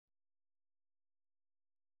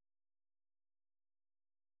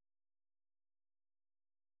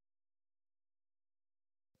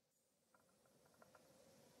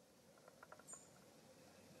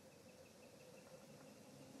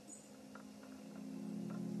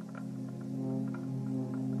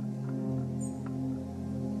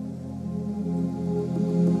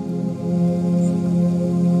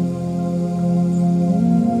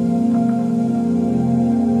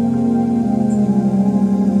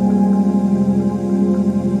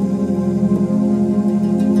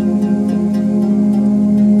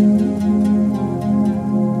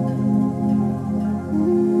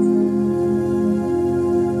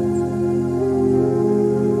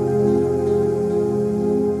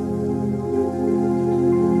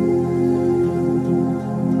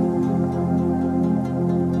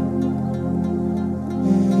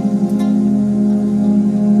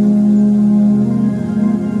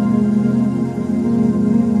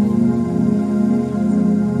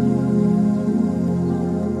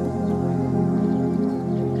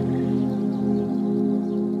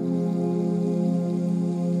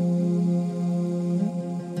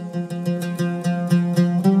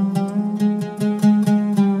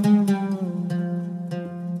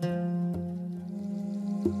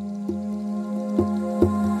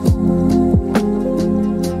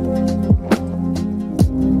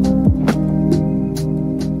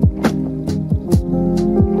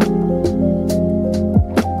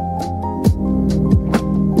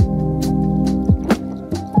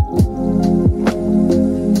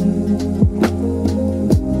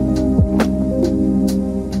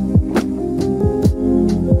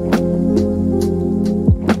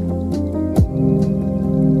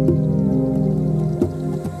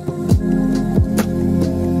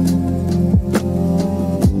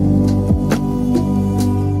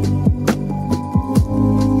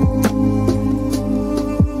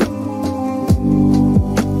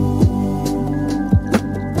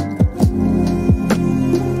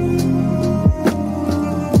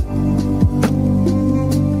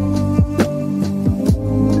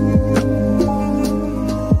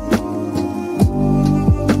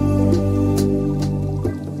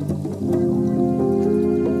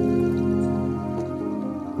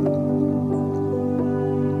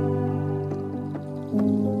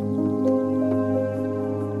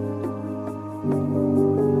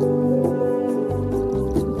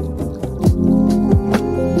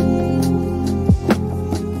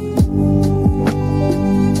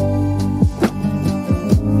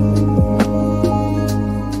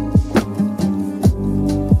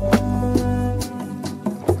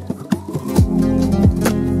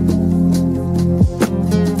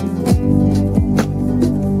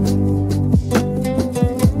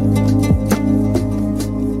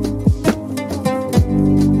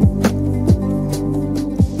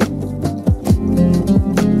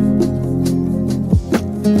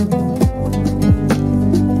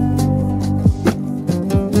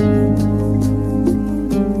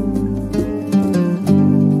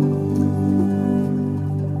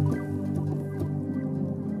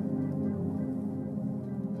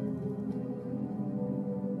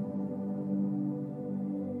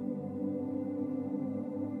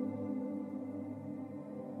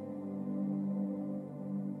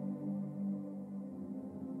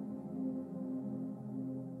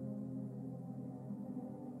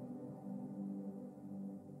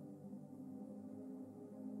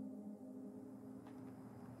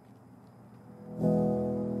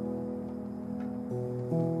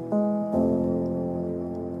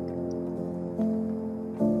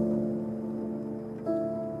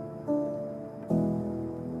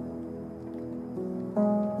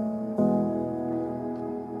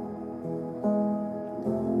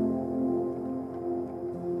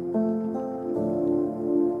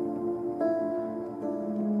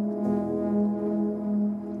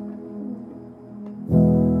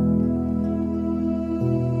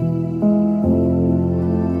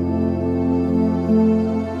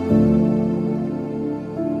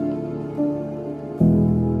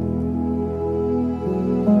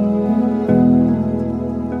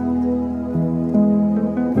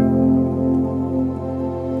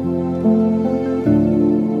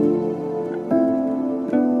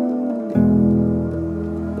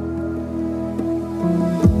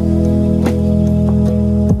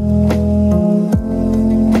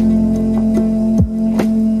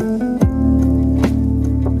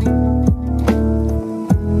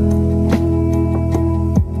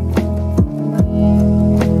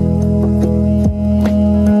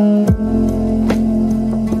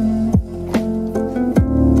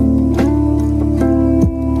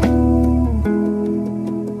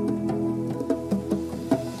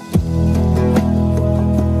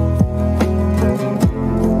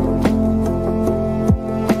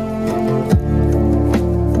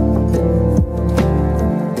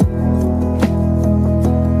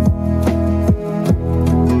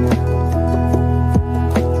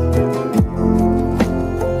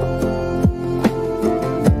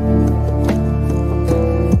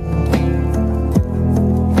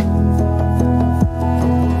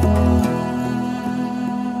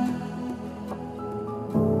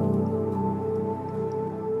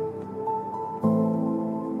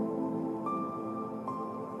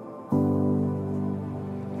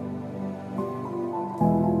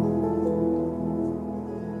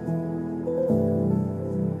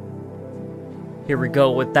Here we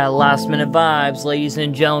go with that last minute vibes, ladies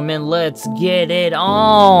and gentlemen. Let's get it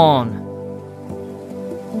on.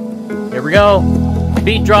 Here we go.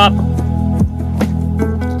 Beat drop.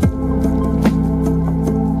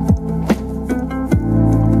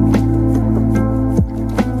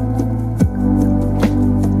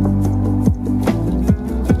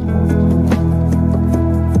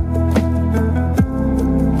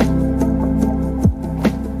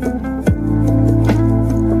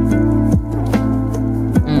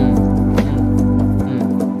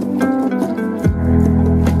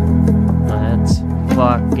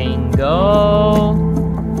 Fucking go.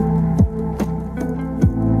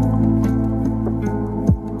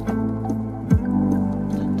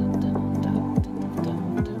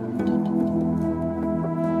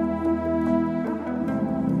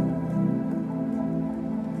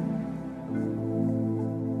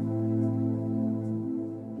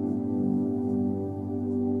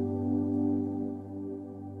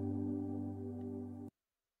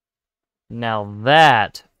 Now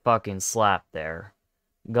that fucking slap there.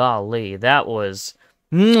 Golly, that was...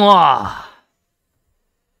 Mwah!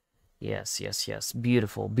 Yes, yes, yes.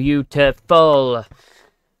 Beautiful, beautiful.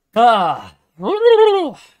 Ah!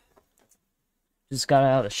 Just got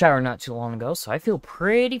out of the shower not too long ago, so I feel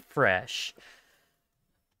pretty fresh.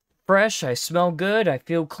 Fresh, I smell good, I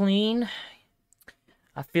feel clean.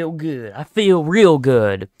 I feel good. I feel real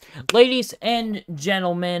good. Ladies and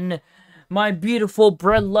gentlemen, my beautiful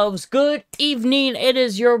bread loves, good evening. It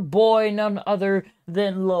is your boy, none other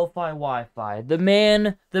than LoFi-WiFi. The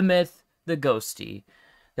man, the myth, the ghosty.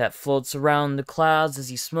 That floats around the clouds as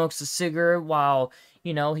he smokes a cigarette while,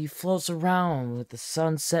 you know, he floats around with the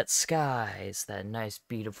sunset skies. That nice,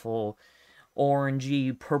 beautiful,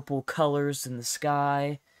 orangey, purple colors in the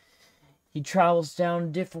sky. He travels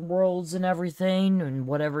down different worlds and everything, and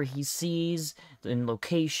whatever he sees in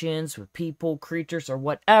locations with people, creatures, or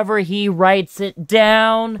whatever, he writes it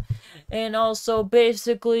down. And also,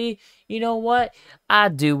 basically, you know what? I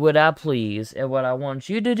do what I please, and what I want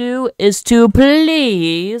you to do is to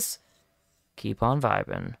please keep on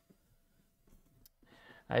vibing.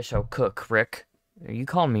 I shall cook, Rick. Are you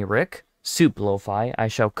calling me Rick? Soup, Lo-Fi. I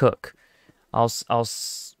shall cook. I'll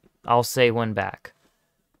say when back.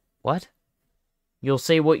 What? You'll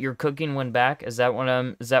say what you're cooking when back? Is that what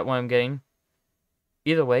I'm getting?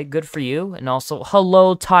 Either way, good for you. And also,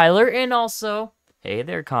 hello, Tyler. And also, hey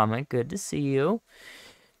there, Comic. Good to see you.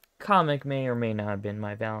 Comic may or may not have been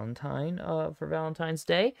my Valentine for Valentine's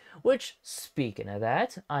Day. Which, speaking of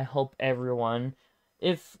that, I hope everyone,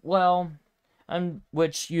 which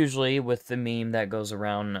usually with the meme that goes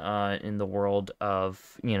around in the world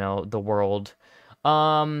of, you know, the world,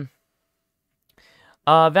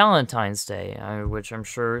 Valentine's Day, which I'm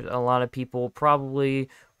sure a lot of people probably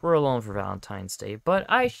were alone for Valentine's Day, but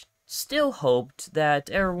I still hoped that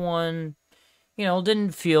everyone, you know,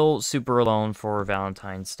 didn't feel super alone for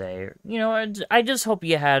Valentine's Day. You know, I just hope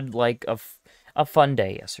you had, like, a fun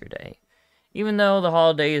day yesterday. Even though the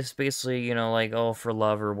holiday is basically, you know, like, oh, for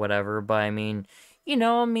love or whatever, but I mean, you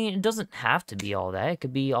know, I mean, it doesn't have to be all that. It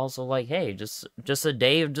could be also like, hey, just a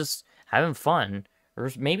day of just having fun. Or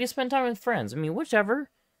maybe spend time with friends. I mean, whichever.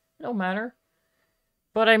 It don't matter.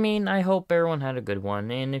 But, I mean, I hope everyone had a good one.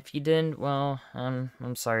 And if you didn't, well,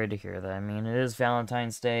 I'm sorry to hear that. I mean, it is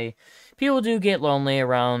Valentine's Day. People do get lonely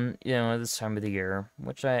around, you know, this time of the year.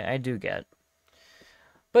 Which I do get.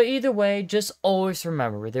 But either way, just always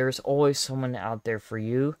remember, there's always someone out there for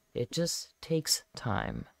you. It just takes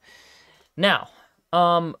time. Now,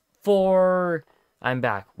 I'm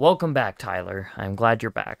back. Welcome back, Tyler. I'm glad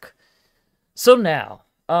you're back. So now,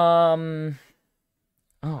 oh,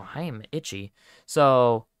 I am itchy.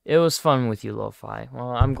 So, it was fun with you, Lo-Fi.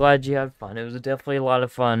 Well, I'm glad you had fun. It was definitely a lot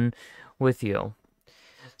of fun with you.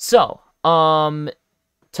 So,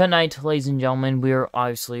 tonight, ladies and gentlemen, we are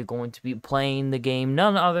obviously going to be playing the game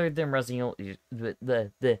none other than Resident Evil,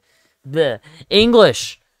 the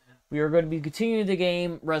English. We are going to be continuing the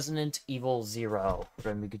game Resident Evil 0. We're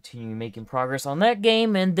going to be continuing making progress on that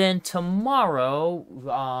game, and then tomorrow,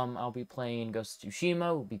 I'll be playing Ghost of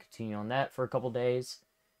Tsushima. We'll be continuing on that for a couple days.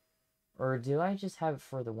 Or do I just have it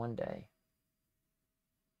for the one day?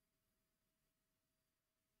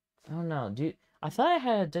 I don't know, dude. I thought I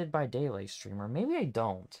had a Dead by Daylight stream, or maybe I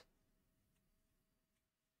don't.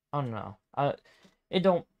 I don't know. It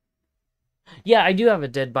don't... Yeah, I do have a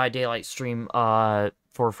Dead by Daylight stream,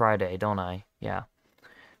 for Friday, don't I? Yeah.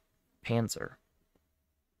 Panzer?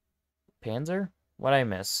 What'd I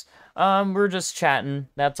miss? We're just chatting,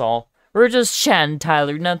 that's all. We're just chatting,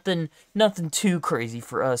 Tyler. Nothing too crazy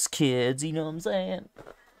for us kids, you know what I'm saying?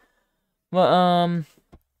 Well,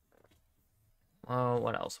 oh,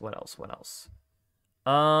 what else?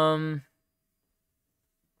 I'm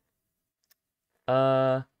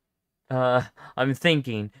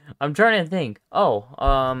thinking. I'm trying to think.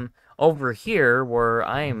 Oh, over here where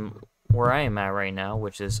I am at right now,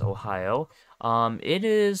 which is Ohio, it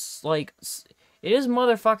is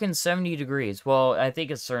motherfucking 70 degrees. Well, I think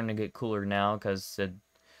it's starting to get cooler now because the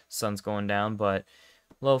sun's going down, but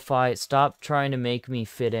Lo-Fi, stop trying to make me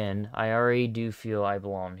fit in. I already do feel I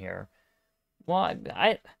belong here. Well,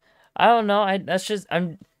 I don't know. That's just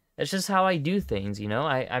how I do things, you know?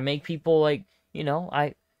 I make people like, you know,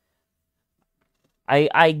 I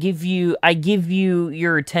give you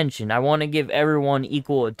your attention. I want to give everyone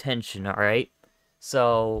equal attention, all right?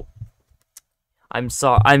 So I'm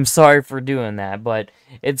sorry for doing that, but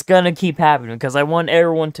it's going to keep happening because I want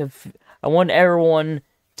everyone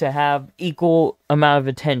to have equal amount of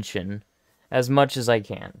attention as much as I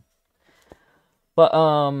can. But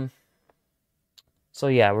so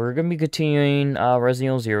yeah, we're going to be continuing Resident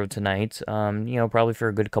Evil 0 tonight. You know, probably for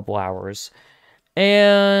a good couple hours.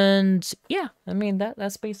 And yeah, I mean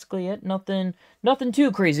that's basically it. Nothing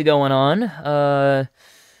too crazy going on.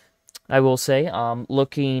 I will say,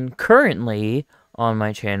 looking currently on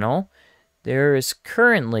my channel, there is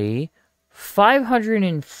currently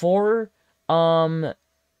 504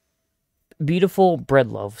 beautiful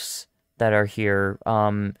bread loaves that are here,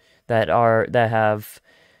 that have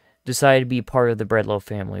decided to be part of the bread loaf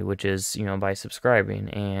family, which is, you know, by subscribing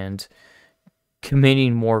and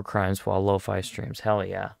committing more crimes while Lo-Fi streams. Hell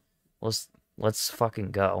yeah. Let's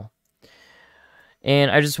fucking go.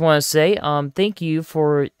 And I just want to say, thank you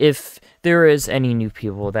for, if there is any new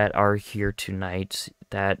people that are here tonight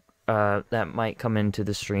that might come into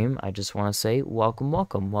the stream, I just want to say, welcome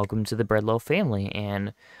to the Breadloaf family,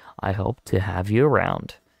 and I hope to have you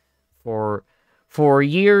around for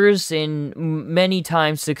years and many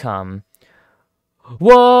times to come.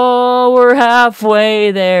 Whoa, we're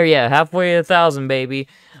halfway there. Yeah, halfway to 1,000, baby.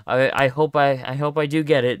 I hope I do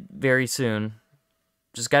get it very soon.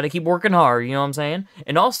 Just got to keep working hard, you know what I'm saying?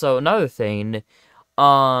 And also, another thing,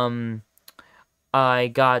 I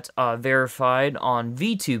got verified on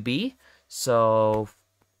VTuber, so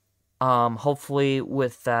hopefully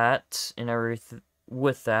with that and everything,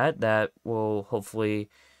 that will hopefully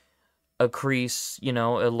increase, you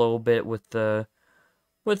know, a little bit with the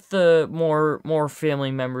more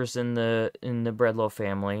family members in the Breadloaf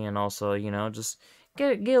family, and also, you know, just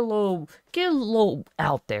get a little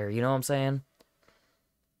out there, you know what I'm saying?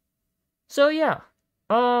 So yeah,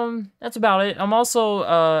 that's about it. I'm also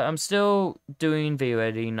I'm still doing video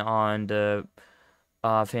editing on the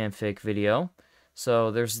fanfic video,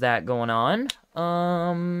 so there's that going on.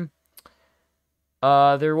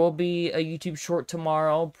 There will be a YouTube short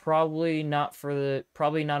tomorrow, probably not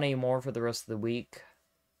anymore for the rest of the week.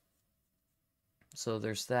 So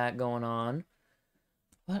there's that going on.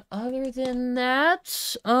 But other than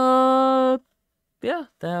that, yeah,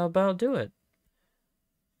 that'll about do it.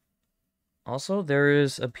 Also, there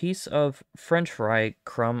is a piece of French fry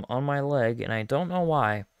crumb on my leg, and I don't know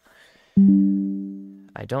why.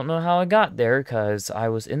 I don't know how I got there, because I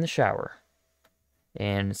was in the shower.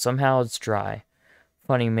 And somehow it's dry.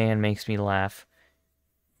 Funny man makes me laugh.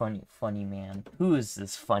 Funny man. Who is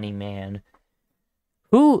this funny man?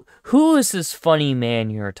 Who is this funny man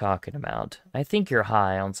you're talking about? I think you're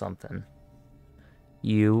high on something.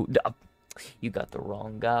 You got the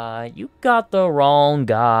wrong guy. You got the wrong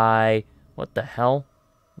guy. What the hell?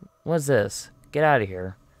 What's this? Get out of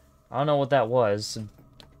here. I don't know what that was.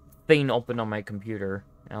 Thing opened on my computer.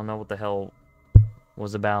 I don't know what the hell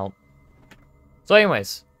was about. So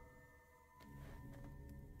anyways.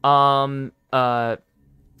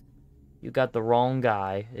 You got the wrong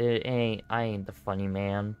guy. I ain't the funny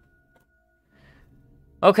man.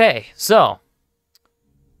 Okay, so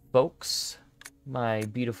folks, my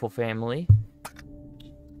beautiful family,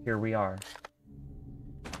 here we are.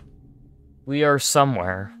 We are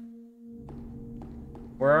somewhere.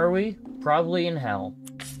 Where are we? Probably in hell.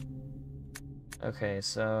 Okay,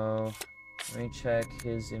 so let me check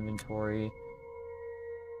his inventory.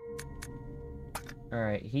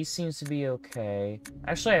 Alright, he seems to be okay.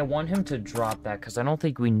 Actually, I want him to drop that, because I don't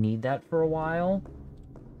think we need that for a while.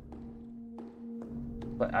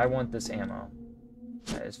 But I want this ammo.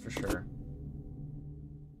 That is for sure.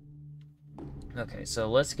 Okay, so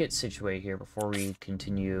let's get situated here before we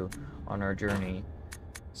continue on our journey.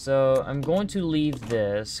 So, I'm going to leave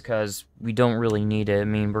this, because we don't really need it. I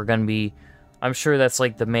mean, we're going to be... I'm sure that's,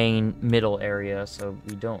 like, the main middle area, so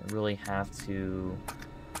we don't really have to...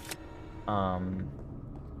 Okay,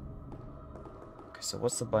 so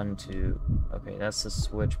what's the button to... Okay, that's the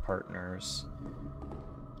switch partners.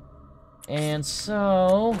 And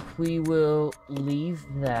so, we will leave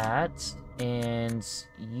that, and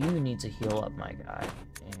you need to heal up, my guy.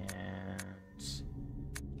 And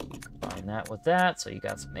combine that with that, so you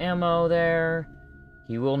got some ammo there.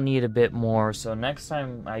 He will need a bit more, so next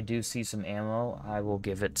time I do see some ammo, I will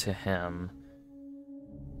give it to him.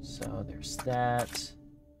 So, there's that.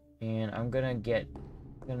 And I'm gonna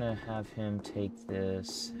have him take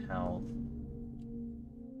this health.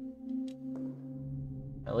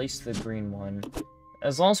 At least the green one.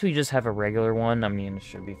 As long as we just have a regular one, I mean, it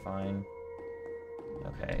should be fine.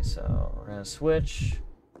 Okay, so we're gonna switch.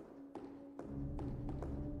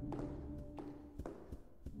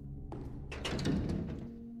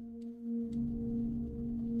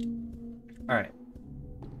 Alright.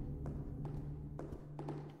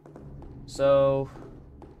 So...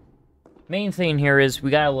 main thing here is we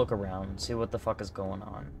gotta look around and see what the fuck is going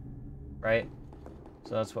on. Right?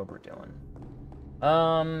 So that's what we're doing.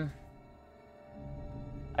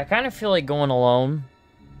 I kind of feel like going alone.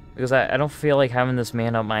 Because I don't feel like having this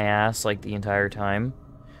man up my ass, like, the entire time.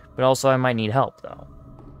 But also, I might need help, though.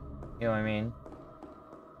 You know what I mean?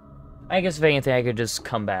 I guess if anything, I could just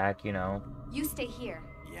come back, you know. You stay here.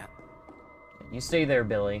 Yeah. You stay there,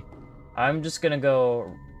 Billy. I'm just gonna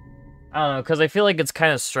go... I don't know, because I feel like it's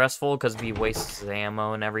kind of stressful because he wastes his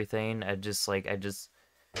ammo and everything.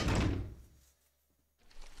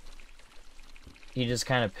 He just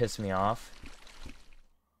kind of pissed me off.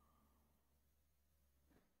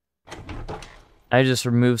 I just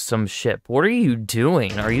removed some shit. What are you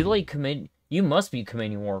doing? Are you, like, you must be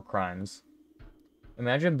committing war crimes.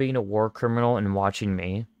 Imagine being a war criminal and watching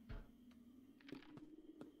me.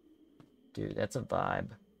 Dude, that's a vibe.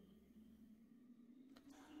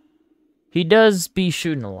 He does be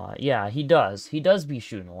shooting a lot. Yeah, he does. He does be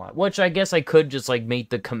shooting a lot. Which I guess I could just, like, make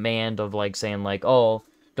the command of, like, saying, like, oh,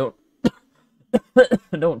 don't...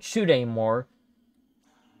 don't shoot anymore.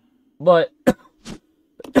 But...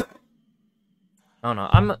 I don't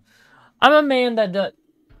know. I'm a man that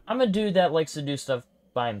I'm a dude that likes to do stuff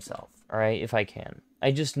by himself. Alright, if I can.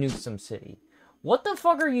 I just nuked some city. What the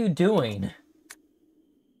fuck are you doing?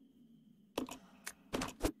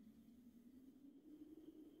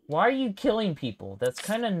 Why are you killing people? That's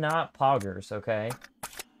kind of not poggers, okay?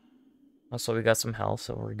 Also, we got some health,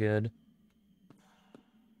 so we're good.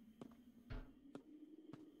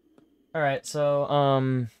 Alright,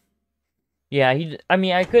 so, yeah, I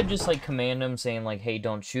mean, I could just, like, command him saying, like, hey,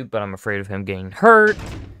 don't shoot, but I'm afraid of him getting hurt.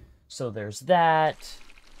 So there's that.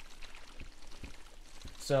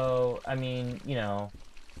 So, I mean, you know.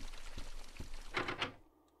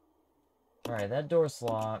 Alright, that door's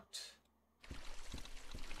locked.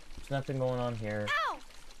 There's nothing going on here. Ow!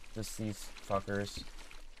 Just these fuckers.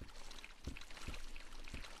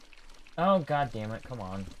 Oh, god damn it, come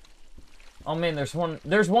on. Oh man, there's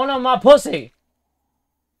one on my pussy!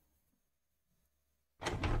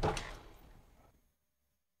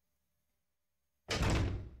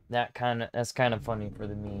 That's kind of funny for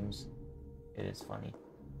the memes. It is funny.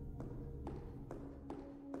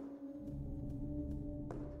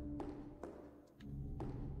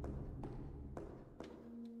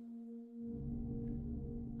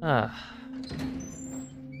 Uh,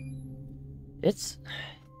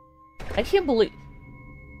 I can't believe...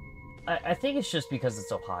 I think it's just because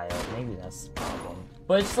it's Ohio. Maybe that's the problem.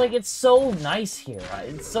 But it's like, it's so nice here.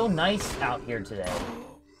 It's so nice out here today.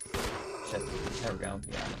 Shit. There we go.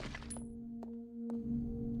 Yeah.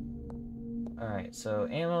 Alright, so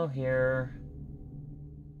ammo here.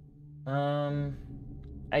 I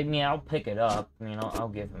mean, I'll pick it up. I mean, I'll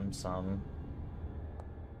give him some.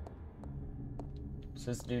 Is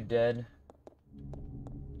this dude dead?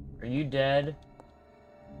 Are you dead?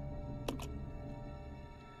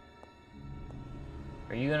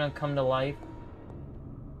 Are you gonna come to life?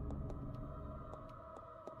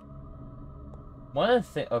 One of the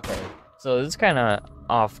things... Okay, so this is kind of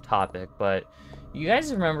off topic, but... You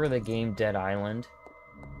guys remember the game Dead Island?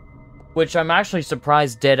 Which I'm actually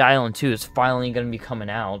surprised Dead Island 2 is finally gonna be coming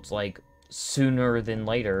out, like, sooner than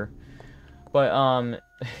later. But,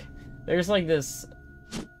 there's like this...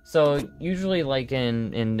 So, usually, like,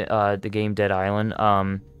 in the game Dead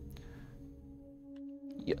Island,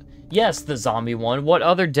 yes, the zombie one. What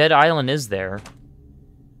other Dead Island is there?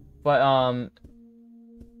 But,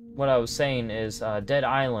 what I was saying is, Dead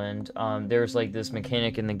Island, there's, like, this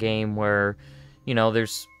mechanic in the game where, you know,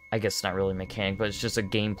 there's... I guess it's not really a mechanic, but it's just a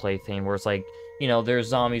gameplay thing where it's like, you know, there's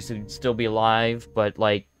zombies who'd still be alive, but,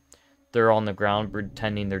 like, they're on the ground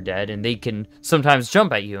pretending they're dead, and they can sometimes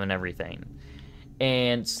jump at you and everything.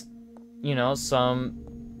 And, you know, some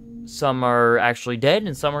are actually dead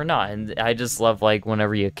and some are not. And I just love, like,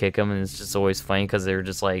 whenever you kick them, and it's just always funny because they're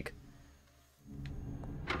just, like,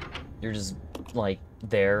 you're just, like,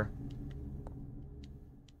 there.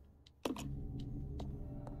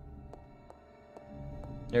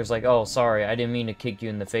 There's like, oh, sorry, I didn't mean to kick you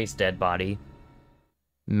in the face, dead body.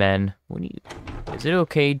 Men, is it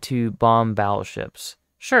okay to bomb battleships?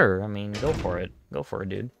 Sure, I mean, go for it. Go for it,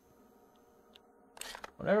 dude.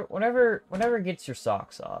 Whatever gets your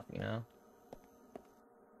socks off, you know?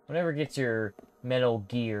 Whatever gets your Metal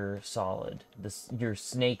Gear solid. Your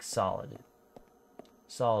snake solid.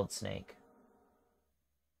 Solid snake.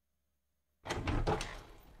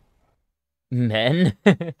 Men?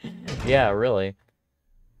 Yeah, really.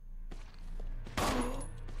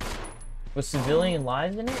 With civilian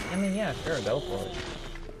lives in it? I mean, yeah, sure, go for it.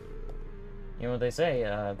 You know what they say,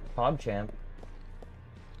 PogChamp.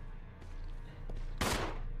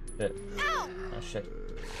 Shit. Oh, shit.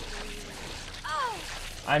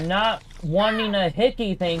 I'm not wanting a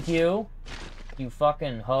hickey, thank you. You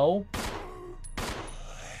fucking hoe.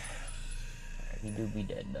 He do be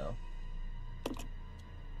dead, though.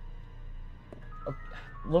 Oh,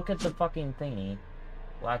 look at the fucking thingy.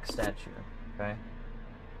 Black statue, okay?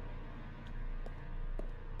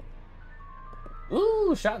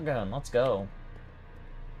 Ooh, shotgun. Let's go.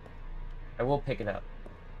 I will pick it up.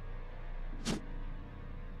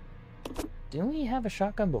 Didn't we have a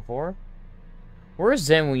shotgun before? Where's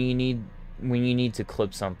Zen when you need to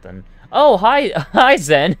clip something? Oh, hi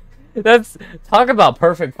Zen. That's talk about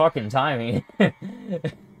perfect fucking timing.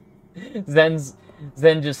 Zen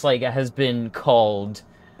just like has been called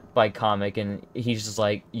by Comic and he's just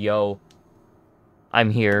like, "Yo, I'm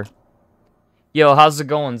here." Yo, how's it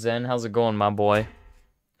going, Zen? How's it going, my boy?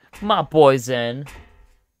 My boy, Zen.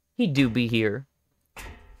 He do be here.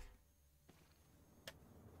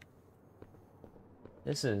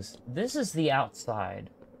 This is the outside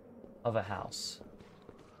of a house.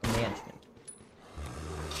 A mansion.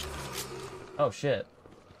 Oh, shit.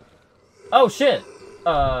 Oh, shit!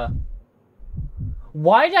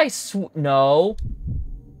 Why'd I No.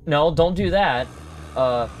 No, don't do that.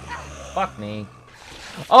 Fuck me.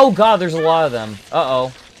 Oh god, there's a lot of them.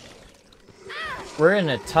 Uh-oh. We're in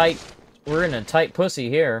a tight pussy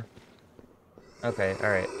here. Okay,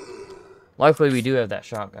 alright. Luckily we do have that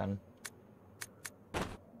shotgun.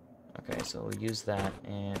 Okay, so we'll use that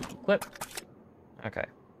and equip. Okay.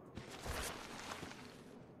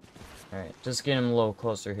 Alright, just get him a little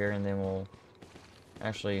closer here and then we'll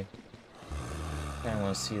actually kind of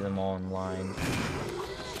want to see them all in line.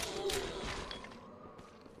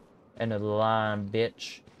 End of the line,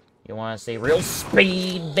 bitch. You want to say real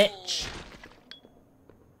speed, bitch.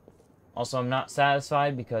 Also, I'm not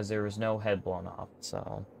satisfied because there was no head blown off,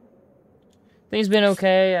 so... Things been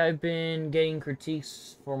okay. I've been getting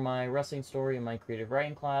critiques for my wrestling story in my creative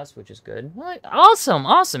writing class, which is good. Awesome,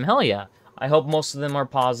 awesome, hell yeah. I hope most of them are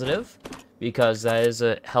positive, because that is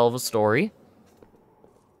a hell of a story.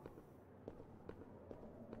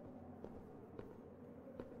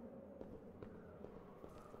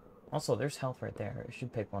 Also, there's health right there. I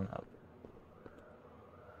should pick one up.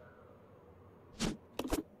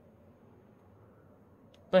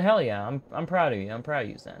 But hell yeah, I'm proud of you. I'm proud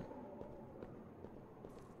of you, Zen.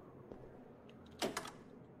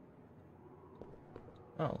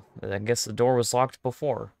 Oh, I guess the door was locked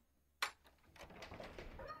before.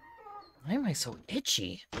 Why am I so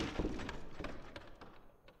itchy?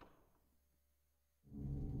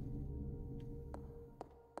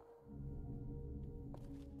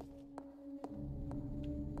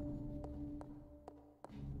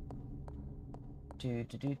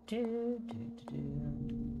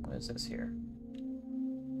 What is this here?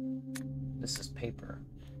 This is paper.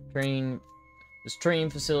 This training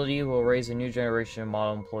facility will raise a new generation of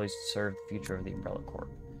model employees to serve the future of the Umbrella Corp.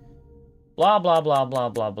 Blah, blah, blah, blah,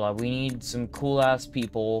 blah, blah. We need some cool-ass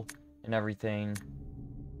people and everything.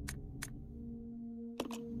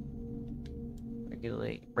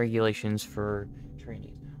 Regulations for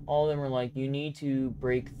trainees. All of them are like, you need to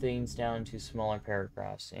break things down into smaller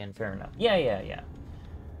paragraphs, and fair enough. Yeah.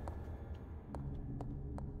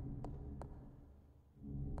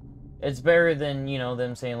 It's better than, you know,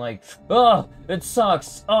 them saying like, oh, it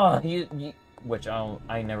sucks, oh, which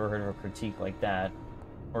I never heard of a critique like that.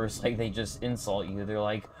 Or it's like they just insult you. They're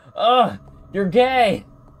like, oh, you're gay!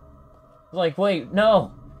 Like, wait,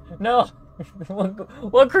 no.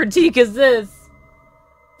 What critique is this?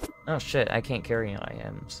 Oh shit, I can't carry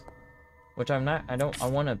IMs. Which I'm not, I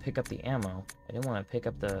want to pick up the ammo. I didn't want to pick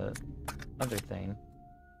up the other thing.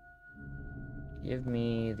 Give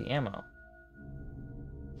me the ammo.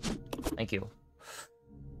 Thank you.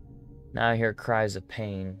 Now I hear cries of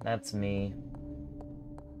pain. That's me.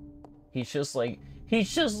 He's just like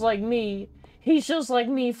me. He's just like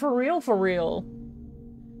me, for real.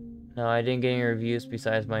 No, I didn't get any reviews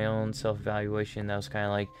besides my own self-evaluation. That was kind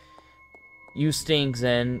of like, you stink,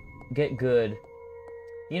 Zen. Get good.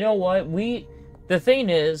 You know what? The thing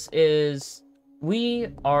is we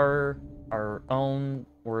are our own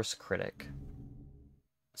worst critic.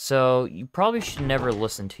 So, you probably should never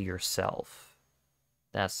listen to yourself.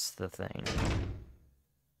 That's the thing.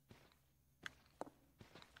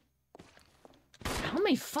 How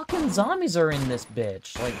many fucking zombies are in this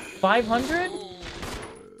bitch? Like, 500?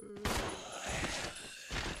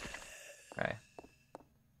 Okay.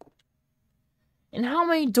 And how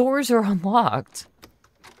many doors are unlocked?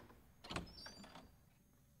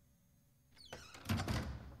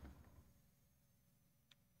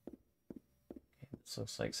 This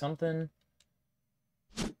looks like something.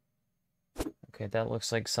 Okay, that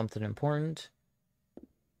looks like something important.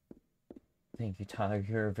 Thank you, Tyler.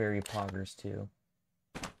 You're very poggers, too.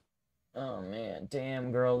 Oh, man.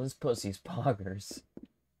 Damn, girl. This pussy's poggers.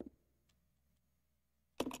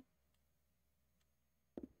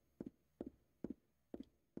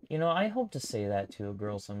 You know, I hope to say that to a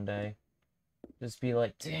girl someday. Just be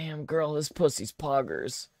like, damn, girl, this pussy's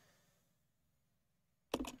poggers.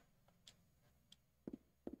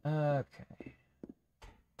 Okay.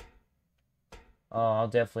 Oh, I'll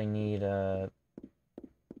definitely need,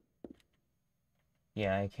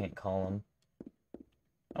 yeah, I can't call him.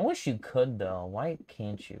 I wish you could, though. Why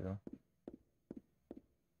can't you?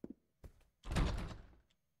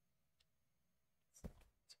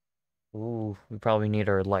 Ooh, we probably need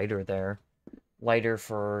our lighter there. Lighter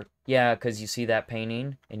for... Yeah, because you see that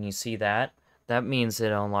painting, and you see that. That means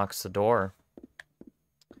it unlocks the door.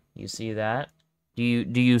 You see that? Do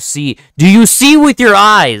you see with your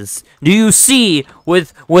eyes? Do you see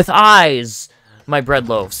with eyes, my bread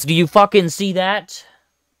loaves? Do you fucking see that?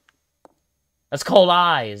 That's called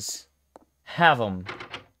eyes. Have them.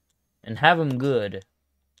 And have them good.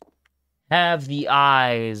 Have the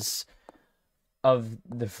eyes of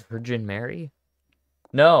the Virgin Mary?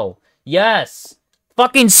 No. Yes!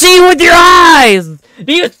 Fucking see with your eyes!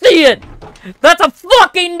 Do you see it? That's a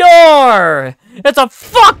fucking door! It's a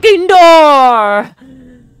fucking door!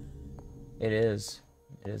 It is.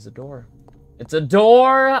 It is a door. It's a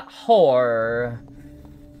door whore.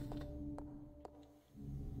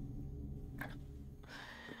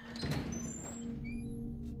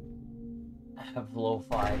 Have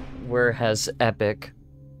lo-fi. Where has epic?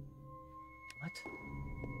 What?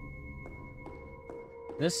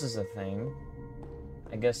 This is a thing.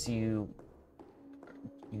 I guess you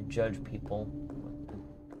judge people.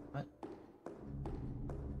 What?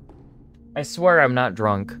 I swear I'm not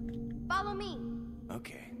drunk. Follow me.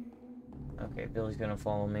 Okay. Okay, Billy's gonna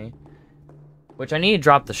follow me. Which I need to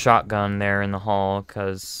drop the shotgun there in the hall,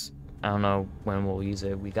 because I don't know when we'll use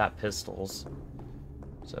it. We got pistols.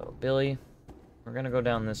 So, Billy, we're gonna go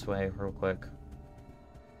down this way real quick.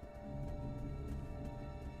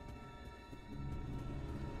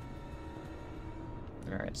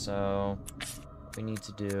 Alright, so what we need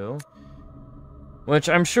to do, which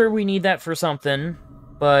I'm sure we need that for something,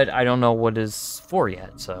 but I don't know what is for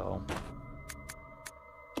yet, so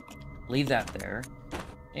leave that there,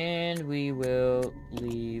 and we will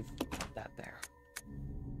leave that there.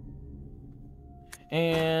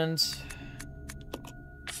 And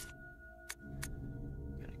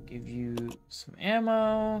I'm gonna give you some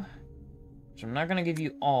ammo. Which I'm not gonna give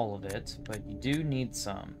you all of it, but you do need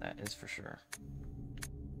some, that is for sure.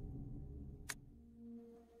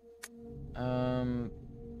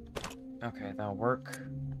 Okay, that'll work.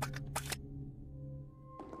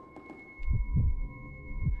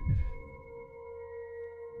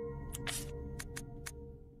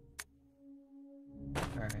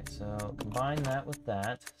 Alright, so combine that with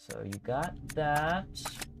that. So you got that.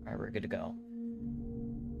 Alright, we're good to go.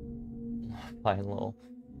 Final.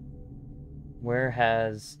 Where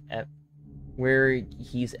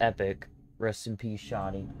he's epic. Rest in peace,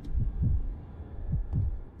 Shoddy.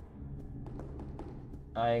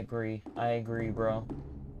 I agree, bro.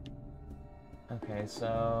 Okay,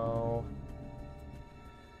 so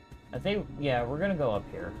I think, yeah, we're gonna go up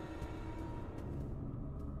here.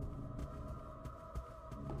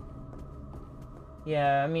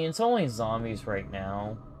 Yeah, I mean, it's only zombies right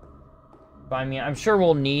now. But, I mean, I'm sure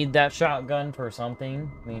we'll need that shotgun for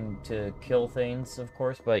something. I mean, to kill things, of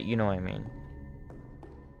course, but you know what I mean.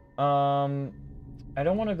 I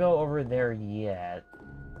don't want to go over there yet.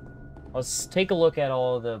 Let's take a look at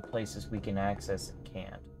all the places we can access and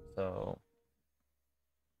can't. So...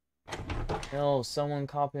 No, someone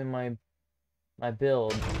copying my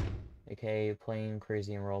build. AKA playing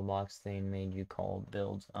crazy in Roblox thing made you call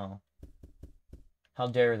builds. Oh. How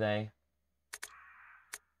dare they?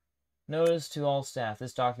 Notice to all staff,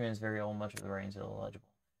 this document is very old, much of the writing is illegible.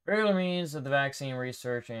 Regular meetings of the vaccine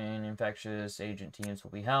research and infectious agent teams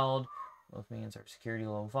will be held. Both meetings are security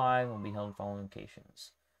level 5 will be held following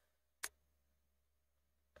locations.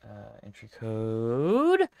 Entry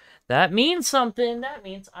code. That means something. That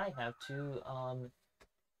means I have to,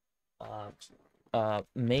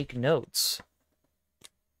 make notes.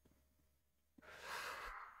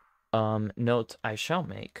 Notes I shall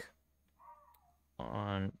make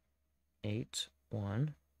on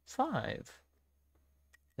 815.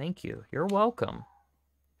 Thank you. You're welcome.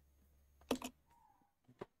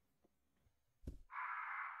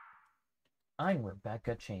 I'm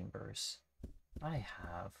Rebecca Chambers. I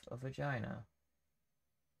have a vagina.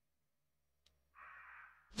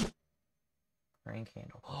 Rain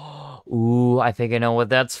candle. Ooh, I think I know what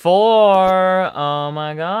that's for. Oh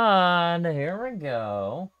my god. Here we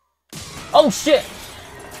go. Oh shit!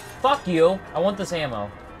 Fuck you. I want this ammo.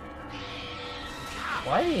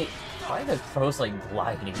 Why are the crows like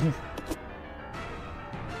gliding?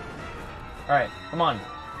 Alright, come on.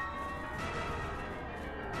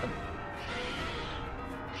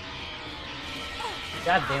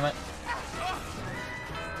 God damn it.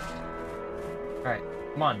 Alright,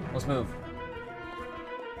 come on, let's move.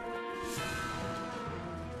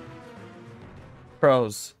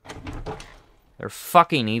 Crows. They're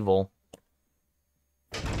fucking evil.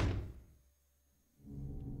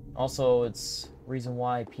 Also, it's reason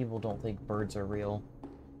why people don't think birds are real.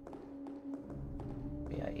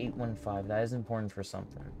 Yeah, 815, that is important for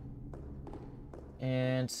something.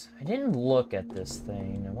 And I didn't look at this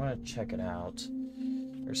thing. I want to check it out.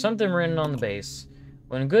 There's something written on the base.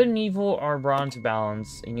 When good and evil are brought into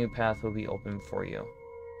balance, a new path will be open for you.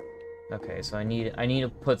 Okay, so I need to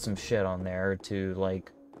put some shit on there to,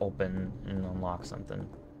 like, open and unlock something.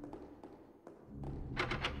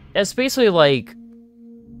 It's basically like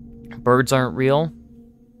birds aren't real.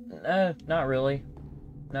 Not really.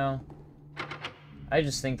 No. I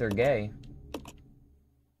just think they're gay.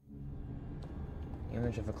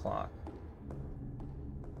 Image of a clock.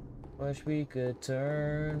 Wish we could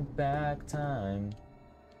turn back time.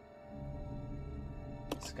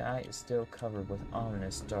 The sky is still covered with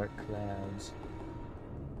ominous dark clouds.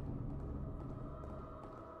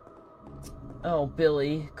 Oh,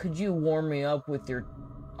 Billy, could you warm me up with your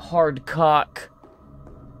hard cock?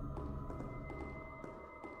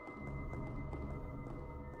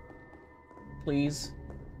 Please.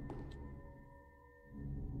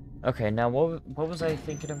 Okay, now what was I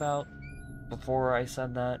thinking about before I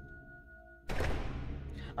said that?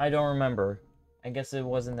 I don't remember. I guess it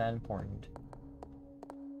wasn't that important.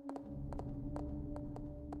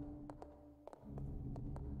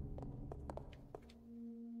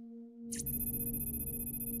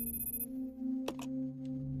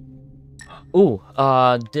 Ooh,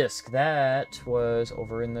 disc. That was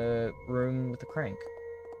over in the room with the crank.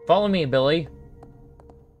 Follow me, Billy.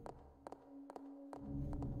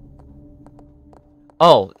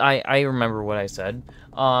 Oh, I remember what I said.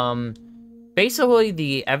 Basically,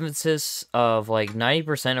 the emphasis of, like,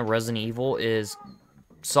 90% of Resident Evil is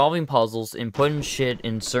solving puzzles and putting shit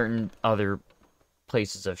in certain other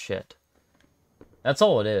places of shit. That's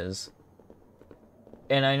all it is.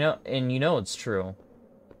 And I know, and you know it's true.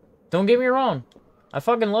 Don't get me wrong. I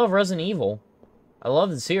fucking love Resident Evil. I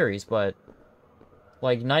love the series, but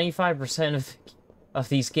like 95% of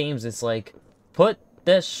these games, it's like, put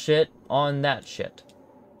this shit on that shit.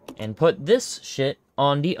 And put this shit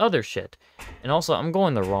on the other shit. And also, I'm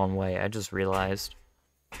going the wrong way. I just realized.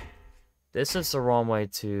 This is the wrong way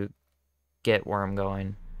to get where I'm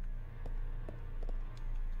going.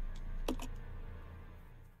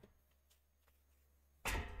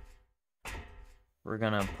 We're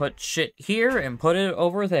gonna put shit here and put it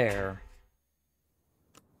over there.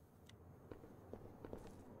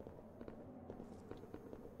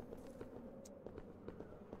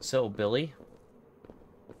 So, Billy,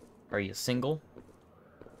 are you single?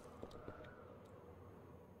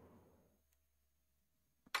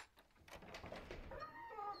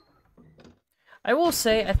 I will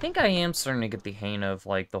say, I think I am starting to get the hang of,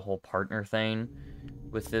 like, the whole partner thing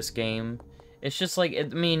with this game. It's just like, I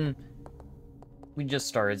mean, we just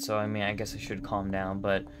started, so, I mean, I guess I should calm down,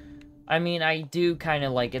 but, I mean, I do kind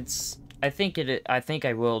of, like, it's, I think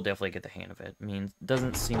I will definitely get the hang of it. I mean, it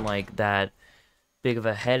doesn't seem like that big of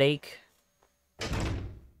a headache.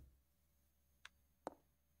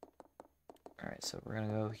 Alright, so we're gonna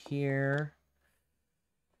go here.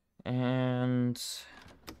 And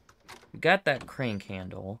we got that crank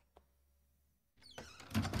handle.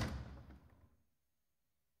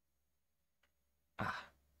 Ah.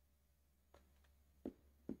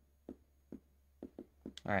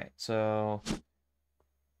 Alright, so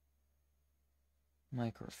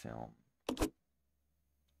microfilm.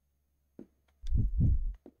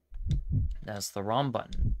 That's the wrong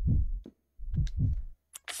button.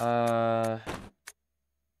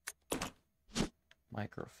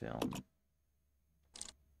 Microfilm.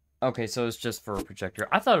 Okay, so it's just for a projector.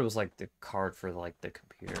 I thought it was like the card for like the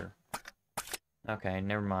computer. Okay,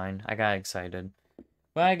 never mind. I got excited.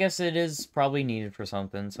 But I guess it is probably needed for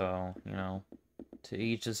something, so, you know, to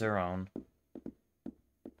each is their own.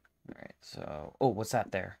 Alright, so... Oh, what's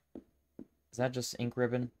that there? Is that just ink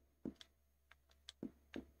ribbon?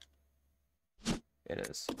 It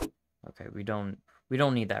is. Okay, we don't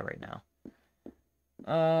need that right now.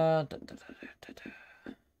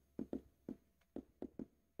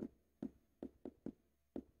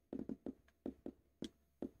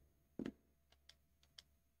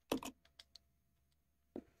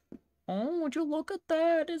 Oh, would you look at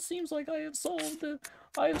that? It seems like I have solved the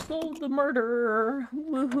murderer.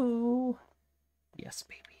 Woohoo. Yes,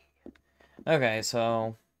 baby. Okay,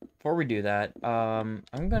 so before we do that, I'm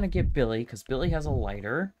gonna get Billy, because Billy has a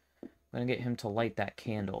lighter. I'm gonna get him to light that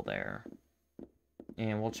candle there.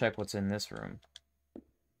 And we'll check what's in this room.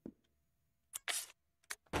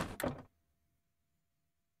 What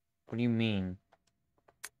do you mean?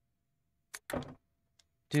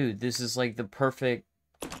 Dude, this is like the perfect...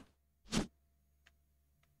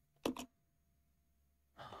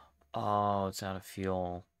 Oh, it's out of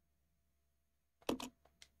fuel.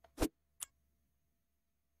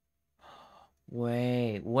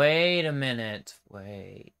 Wait a minute.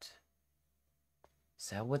 Wait.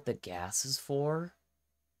 Is that what the gas is for?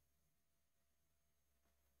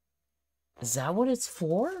 Is that what it's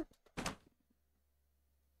for?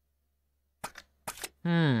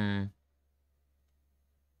 I'll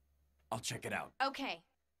check it out. Okay.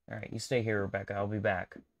 Alright, you stay here, Rebecca. I'll be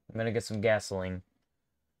back. I'm gonna get some gasoline.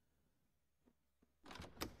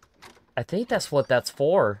 I think that's what that's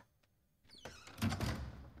for.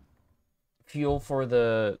 Fuel for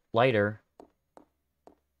the lighter.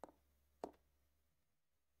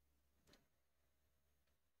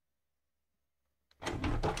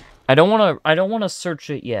 I don't wanna search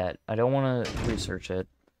it yet. I don't wanna research it.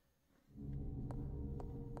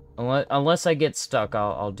 Unless I get stuck,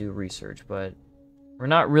 I'll do research, but we're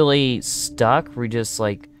not really stuck. We're just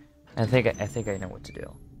like, I think I know what to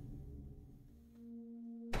do.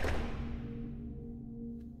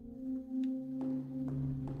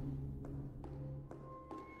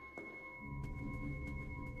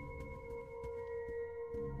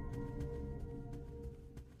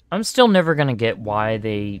 I'm still never gonna get why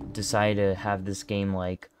they decide to have this game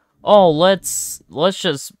like, oh, let's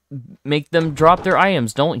just make them drop their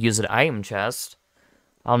items. Don't use an item chest.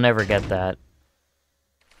 I'll never get that.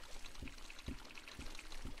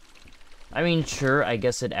 I mean, sure, I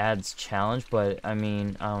guess it adds challenge, but, I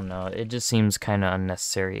mean, I don't know. It just seems kind of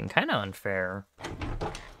unnecessary and kind of unfair.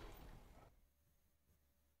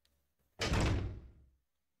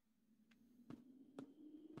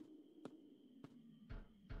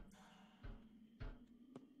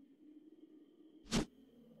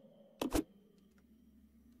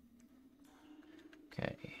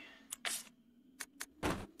 Okay.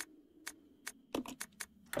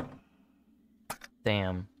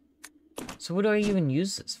 Damn. So what do I even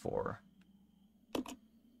use this for?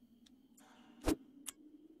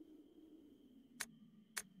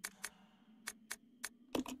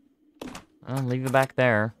 I'll leave it back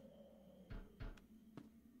there.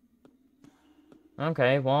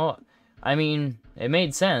 Okay, well, I mean, it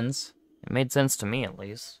made sense. It made sense to me, at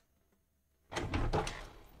least.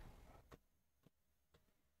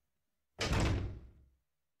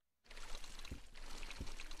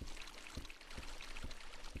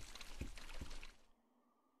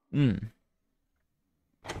 Hmm.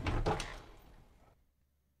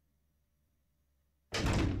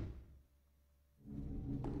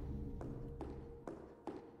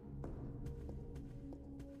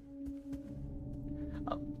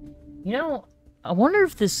 You know, I wonder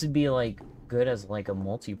if this would be, like, good as, like, a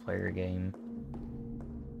multiplayer game.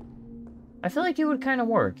 I feel like it would kind of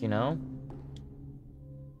work, you know?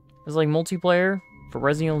 It's like multiplayer for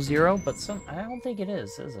Resident Evil 0, but I don't think it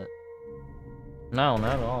is it? No,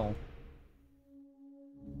 not at all.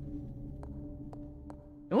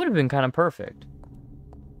 It would have been kind of perfect.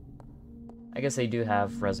 I guess they do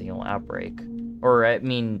have Resident Evil Outbreak. Or, I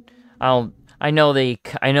mean, I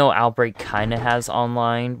know Outbreak kind of has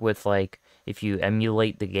online with, like, if you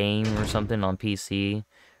emulate the game or something on PC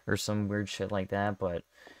or some weird shit like that, but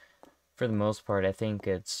for the most part, I think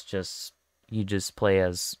it's just, you just play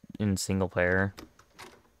as in single player.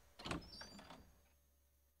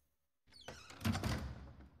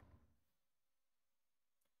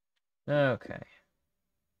 Okay.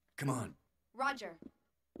 Come on. Roger.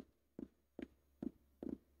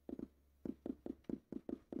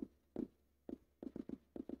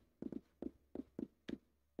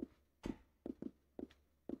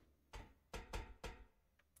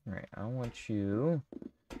 Alright, I want you...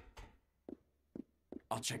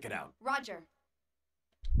 I'll check it out. Roger.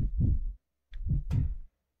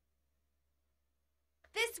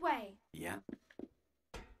 This way. Yeah.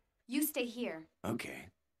 You stay here. Okay.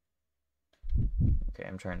 Okay,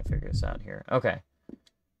 I'm trying to figure this out here. Okay.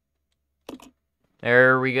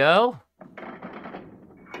 There we go.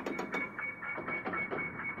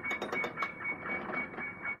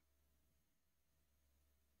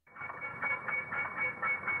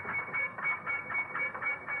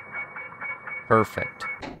 Perfect.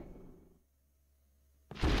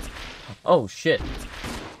 Oh, shit.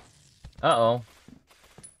 Uh-oh.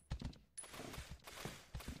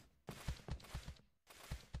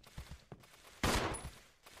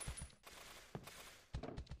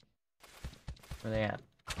 Where they at?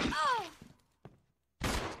 Oh!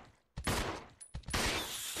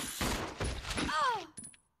 Oh!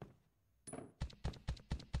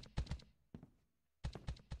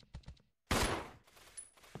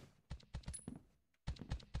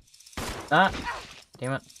 Ah!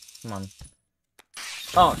 Damn it. Come on.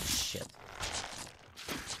 Oh, shit.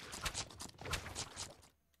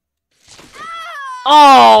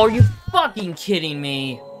 Oh, are you fucking kidding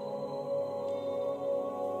me?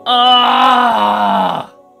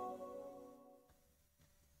 Ah!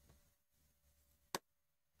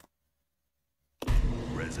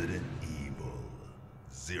 Resident Evil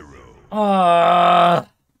 0.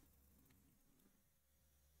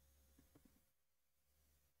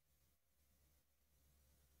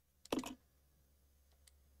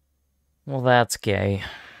 Well, that's gay.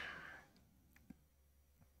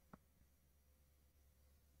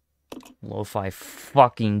 Lo-fi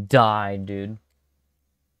fucking died, dude.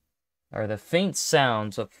 Are the faint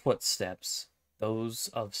sounds of footsteps those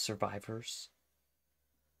of survivors?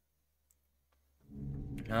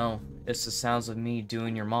 No, it's the sounds of me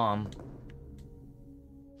doing your mom.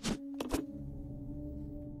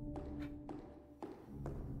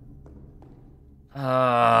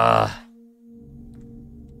 Alright.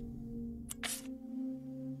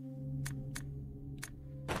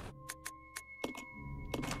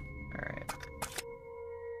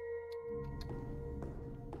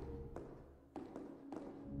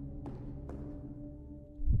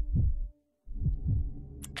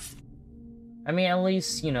 I mean, at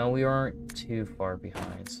least, you know, we aren't too far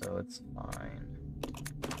behind, so it's fine.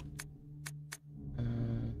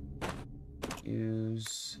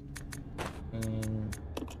 Use in...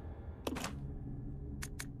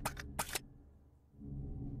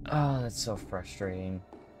 Oh, that's so frustrating.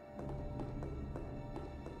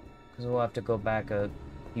 Because we'll have to go back a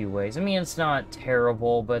few ways. I mean, it's not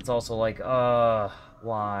terrible, but it's also like,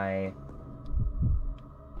 why?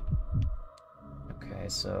 Okay,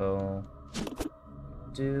 so...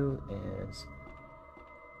 do is...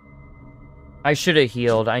 I should have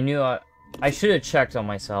healed. I knew I should have checked on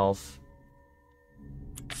myself.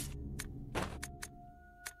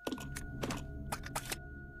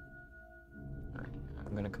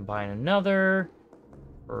 combine another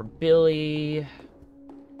for Billy.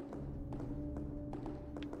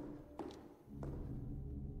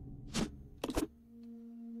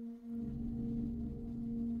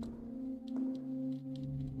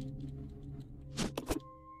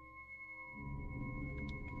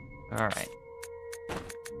 Alright.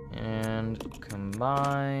 And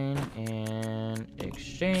combine and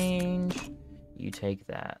exchange. You take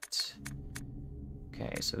that.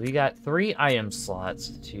 Okay, so we got 3 item slots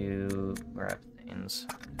to grab things.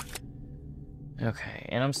 Okay,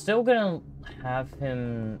 and I'm still gonna have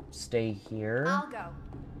him stay here. I'll go.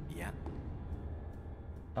 Yeah.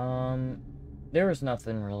 There was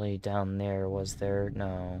nothing really down there, was there?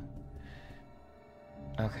 No.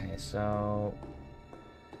 Okay, so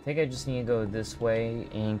I think I just need to go this way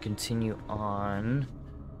and continue on.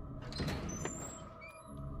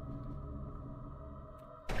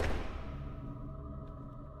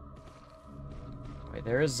 Wait,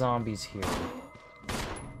 there is zombies here.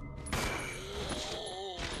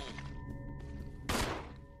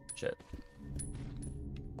 Shit.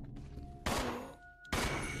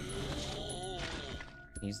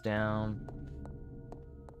 He's down.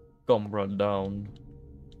 Come run down.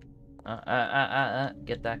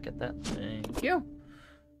 Get that, get that. Thank you.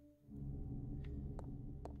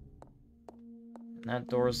 That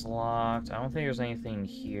door's locked. I don't think there's anything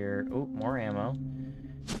here. Oh, more ammo.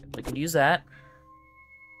 We could use that.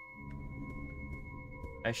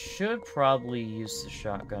 I should probably use the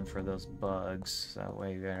shotgun for those bugs. That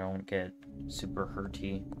way I don't get super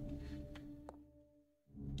hurty.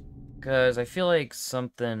 Because I feel like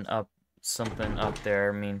something up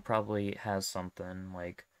there, I mean, probably has something,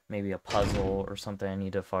 like maybe a puzzle or something I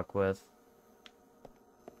need to fuck with.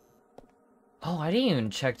 Oh, I didn't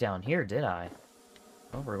even check down here, did I?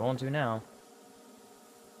 Oh, we're going to now.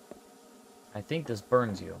 I think this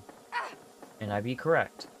burns you. And I'd be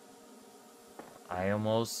correct. I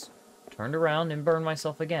almost turned around and burned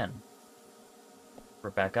myself again.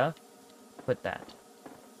 Rebecca, quit that.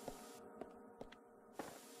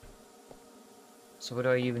 So what do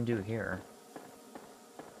I even do here?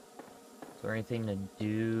 Is there anything to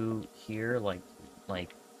do here, like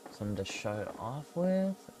something to shut it off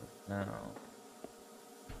with? No.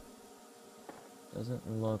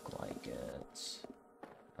 Doesn't look like it.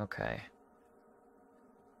 Okay.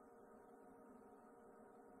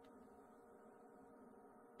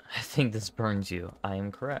 I think this burns you. I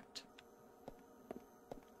am correct.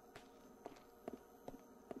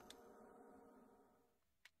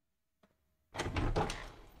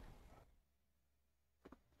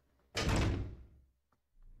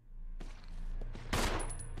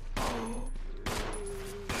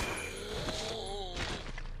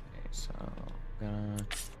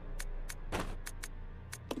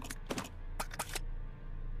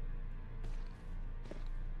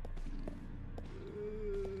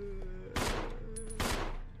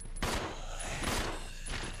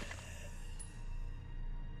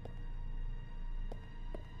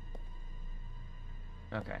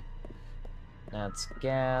 Okay. That's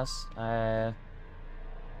gas. Yeah,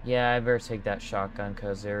 I better take that shotgun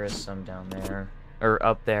because there is some down there. Or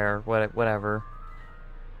up there, whatever.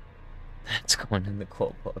 That's going in the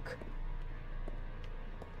quote book.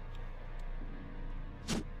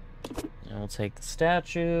 And we'll take the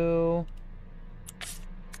statue.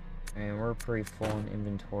 And we're pretty full in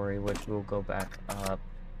inventory, which we'll go back up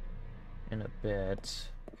in a bit.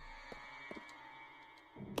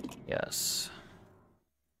 Yes.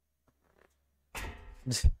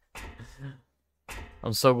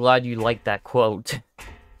 I'm so glad you liked that quote.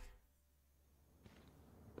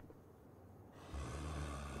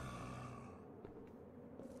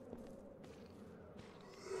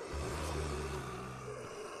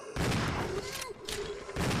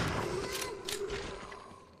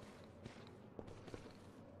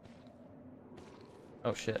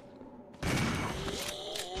 Oh shit.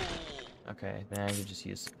 Okay, then I could just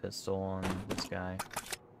use the pistol on this guy.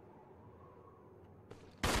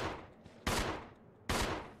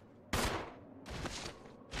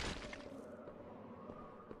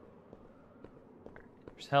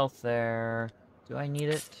 There's health there. Do I need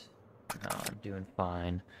it? No, I'm doing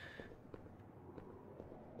fine.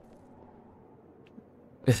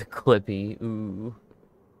 Clippy, ooh.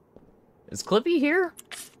 Is Clippy here?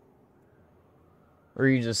 Or are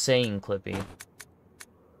you just saying Clippy?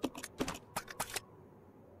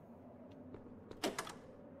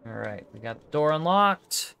 Alright, we got the door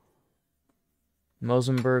unlocked.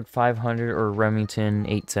 Mosenberg 500 or Remington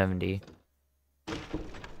 870.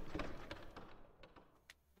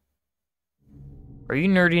 Are you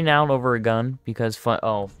nerding out over a gun? Because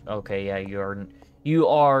oh, okay, yeah, you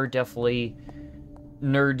are definitely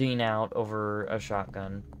nerding out over a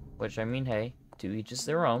shotgun. Which, I mean, hey, to each is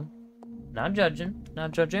their own. Not judging.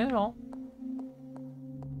 Not judging at all.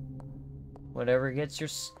 Whatever gets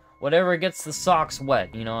the socks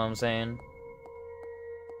wet, you know what I'm saying?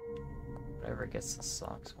 Whatever gets the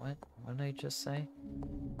socks wet. What did I just say?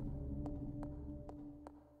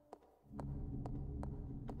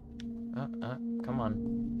 Come on.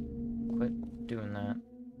 Quit doing that.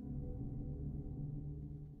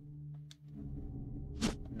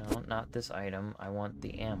 No, not this item. I want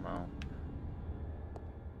the ammo.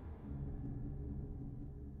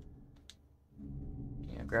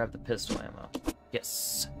 Yeah, grab the pistol ammo.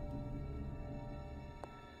 Yes.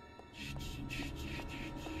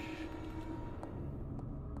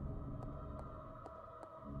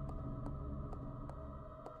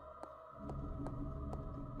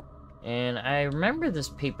 And I remember this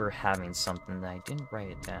paper having something that I didn't write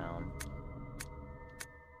it down.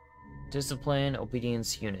 Discipline,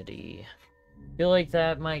 obedience, unity. I feel like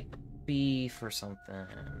that might be for something.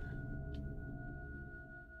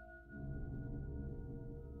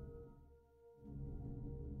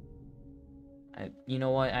 You know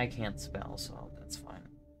what? I can't spell, so that's fine.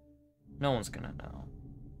 No one's gonna know.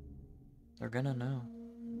 They're gonna know.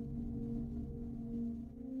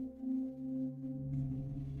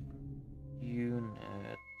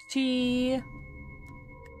 Unity.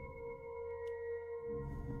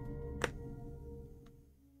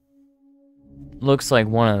 Looks like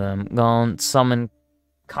one of them. Gone summon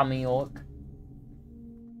Kamiok.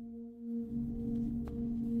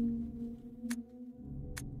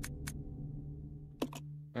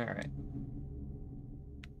 Alright.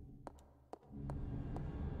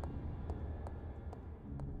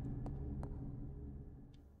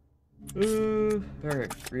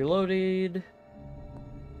 Alright, reloaded.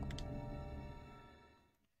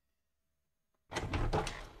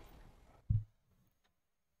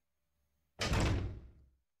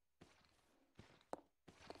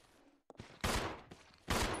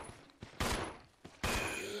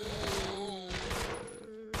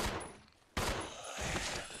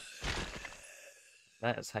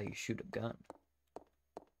 That is how you shoot a gun.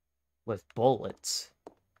 With bullets.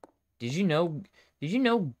 Did you know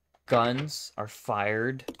guns are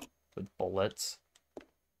fired with bullets?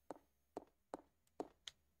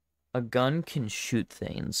 A gun can shoot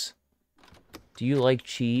things. Do you like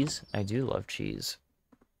cheese? I do love cheese.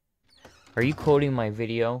 Are you quoting my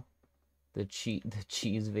video? The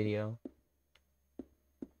cheese video?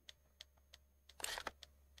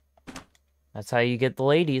 That's how you get the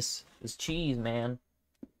ladies. Is cheese, man.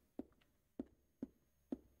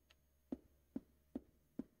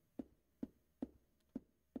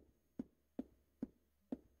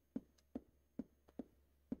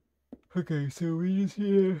 Okay, so we just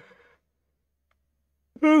here.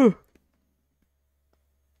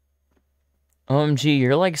 OMG,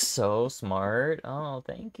 you're like so smart. Oh,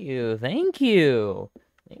 thank you. Thank you.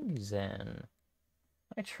 Thank you, Zen.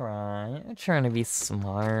 I'm trying to be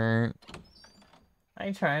smart.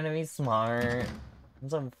 I'm trying to be smart.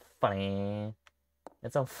 It's so funny.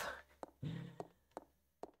 It's so funny.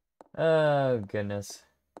 Oh, goodness.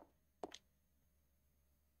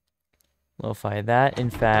 Lo-fi. That, in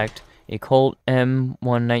fact, a Colt M1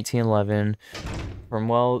 1911 from,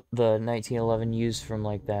 well, the 1911 used from,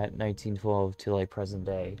 like, that 1912 to, like, present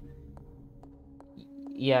day.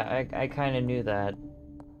 Yeah, I kind of knew that.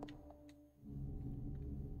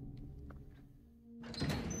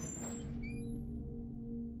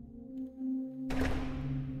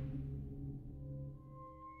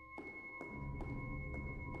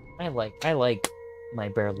 I like my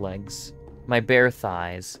bare legs. My bare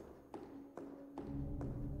thighs.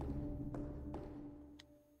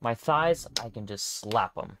 My thighs, I can just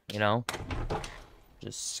slap them, you know?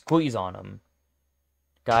 Just squeeze on them.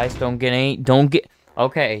 Guys, don't get any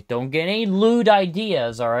lewd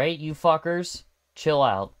ideas, alright, you fuckers? Chill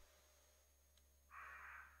out.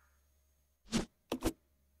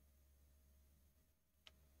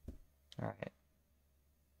 Alright.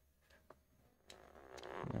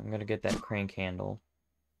 I'm gonna get that crank handle.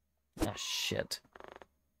 Ah, shit.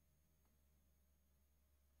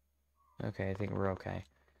 Okay, I think we're okay.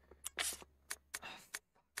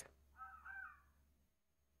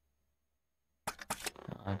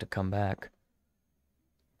 I'll have to come back.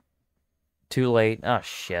 Too late. Oh,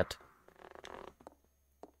 shit.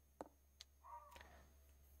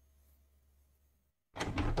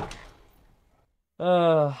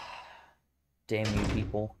 Damn you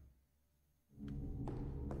people.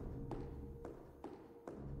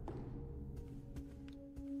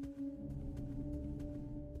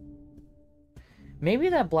 Maybe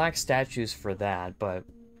that black statue's for that, but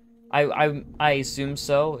I assume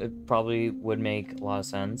so. It probably would make a lot of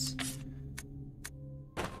sense.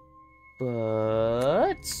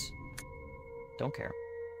 But don't care.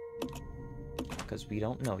 Because we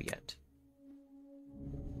don't know yet.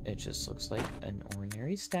 It just looks like an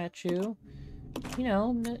ordinary statue. You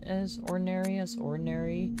know, as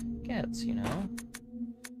ordinary gets, you know?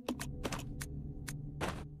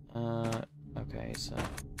 Okay, so...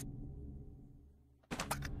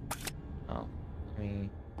 Oh, I mean...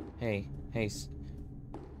 Hey,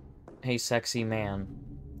 sexy man.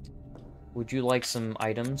 Would you like some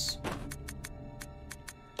items?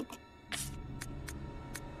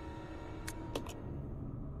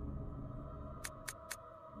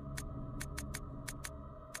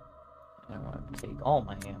 I want to take all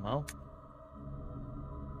my ammo.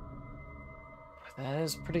 That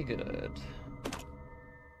is pretty good.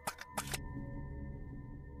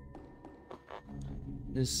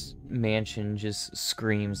 This mansion just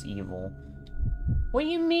screams evil. What do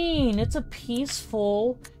you mean? It's a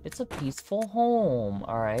peaceful home,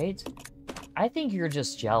 alright? I think you're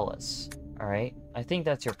just jealous, alright? I think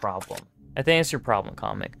that's your problem. I think it's your problem,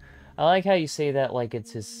 comic. I like how you say that like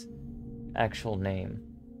it's his actual name.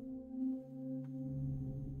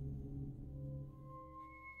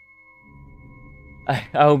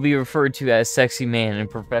 I will be referred to as sexy man in a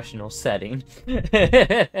professional setting.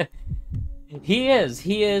 He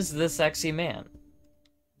is the sexy man.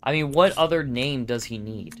 I mean, what other name does he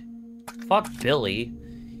need? Fuck Billy.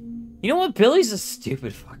 You know what? Billy's a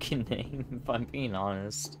stupid fucking name, if I'm being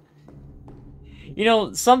honest. You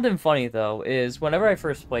know, something funny, though, is whenever I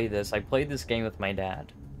first played this, I played this game with my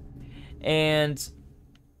dad. And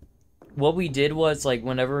what we did was, like,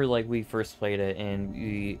 whenever, like, we first played it and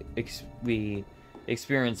we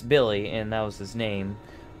experienced Billy, and that was his name,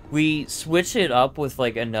 we switched it up with,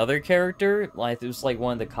 like, another character. Like, it was, like,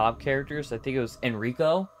 one of the cop characters. I think it was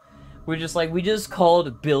Enrico. We just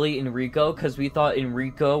called Billy Enrico because we thought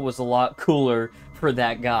Enrico was a lot cooler for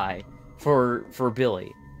that guy. For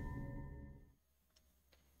Billy.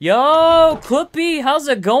 Yo, Clippy, how's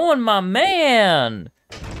it going, my man?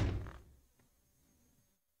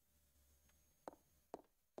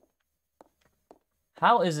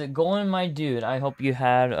 How is it going, my dude? I hope you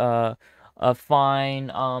had, a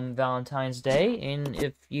fine Valentine's Day, and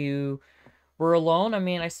if you were alone, I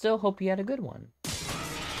mean, I still hope you had a good one.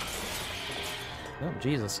 Oh,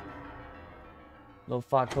 Jesus. Little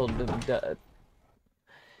fuck told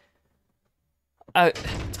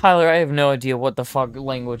Tyler, I have no idea what the fuck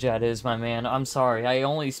language that is, my man. I'm sorry, I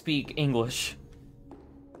only speak English.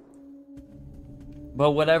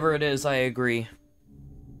 But whatever it is, I agree.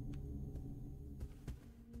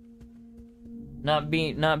 Not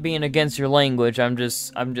being against your language, I'm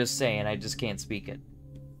just saying, I just can't speak it.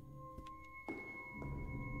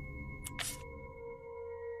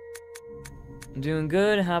 Doing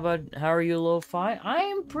good. How are you, Lo-Fi? I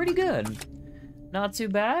am pretty good. Not too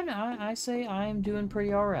bad. I say I am doing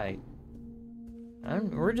pretty alright.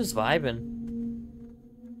 We're just vibing.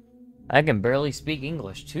 I can barely speak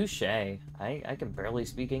English. Touche. I can barely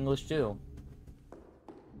speak English too.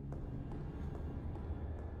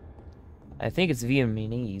 I think it's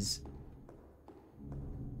Vietnamese.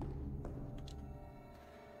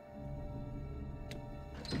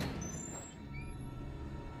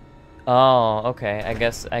 Oh, okay. I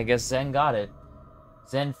guess Zen got it.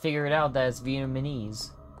 Zen figured out that it's Vietnamese,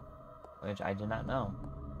 which I did not know.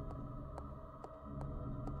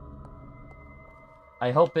 I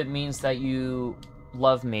hope it means that you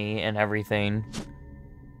love me and everything.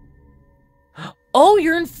 Oh,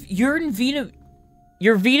 you're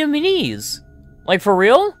Vietnamese. Like, for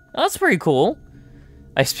real? That's pretty cool.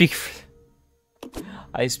 I speak for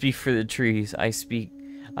the trees. I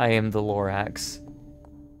am the Lorax.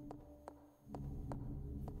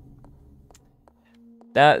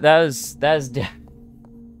 That is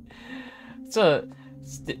so,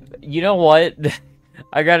 you know what?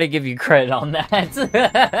 I gotta give you credit on that.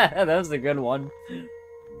 That was a good one.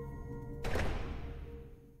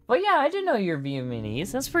 But yeah, I didn't know you're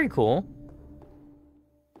Vietnamese. That's pretty cool.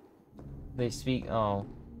 They speak, oh.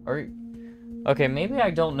 Okay, maybe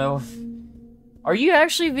I don't know if... Are you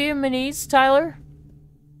actually Vietnamese, Tyler?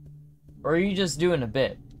 Or are you just doing a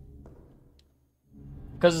bit?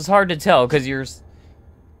 Because it's hard to tell, because you're...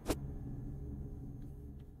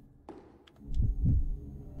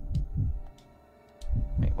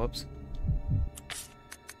 Wait, whoops.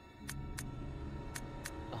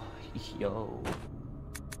 Oh, yo.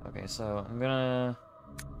 Okay, so I'm gonna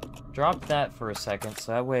drop that for a second,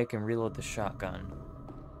 so that way I can reload the shotgun.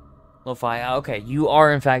 Lo-Fi, okay, you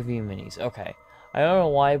are in fact Vietnamese. Okay. I don't know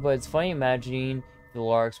why, but it's funny imagining The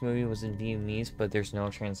Larks movie was in Vietnamese, but there's no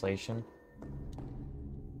translation.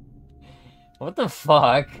 What the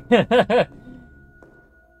fuck?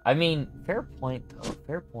 I mean, fair point, though.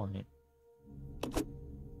 Fair point.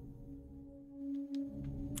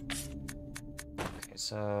 Okay,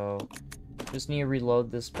 so... just need to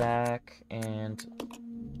reload this back, and...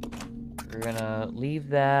 we're gonna leave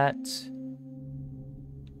that...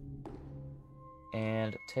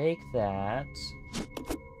 and take that...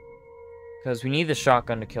 because we need the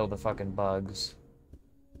shotgun to kill the fucking bugs.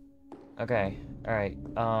 Okay, alright,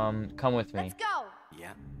 come with me. Let's go.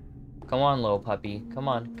 Yeah. Come on, little puppy. Come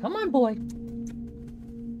on. Come on, boy.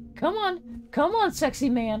 Come on. Come on, sexy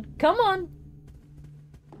man. Come on.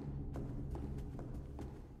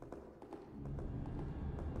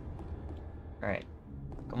 Alright.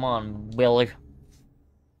 Come on, Billy.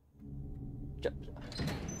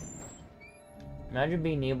 Imagine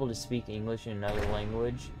being able to speak English in another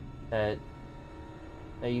language that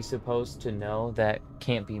you're supposed to know that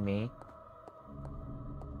can't be me.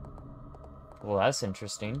 Well, that's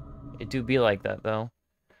interesting. It do be like that, though.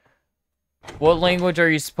 What language are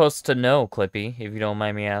you supposed to know, Clippy, if you don't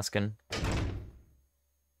mind me asking?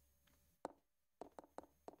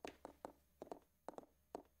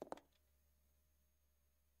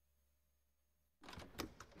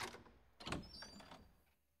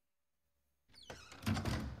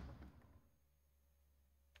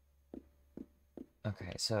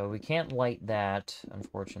 Okay, so we can't light that,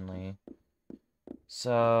 unfortunately.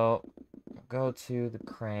 So, go to the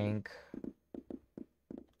crank.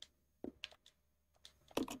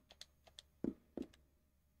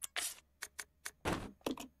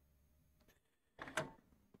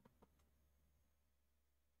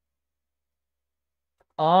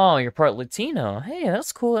 Oh, you're part Latino. Hey,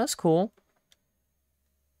 that's cool, that's cool.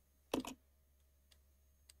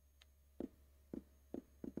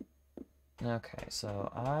 Okay,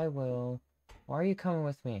 so I will... Why are you coming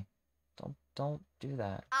with me? Don't do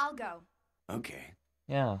that. I'll go. Okay.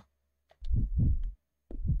 Yeah.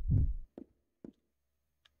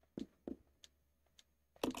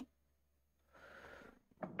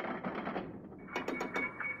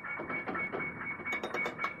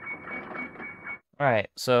 Alright,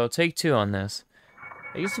 so take two on this.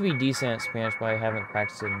 I used to be decent at Spanish, but I haven't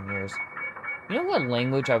practiced it in years. You know what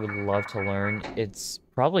language I would love to learn? It's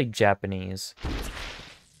probably Japanese.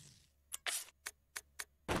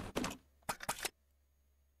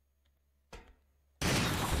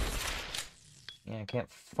 Yeah, can't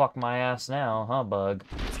fuck my ass now, huh, bug?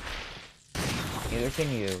 Neither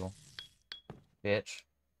can you, bitch.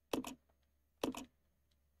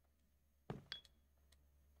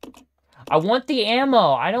 I want the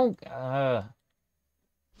ammo! I don't...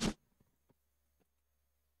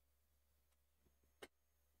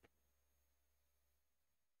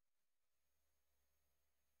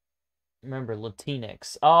 Remember,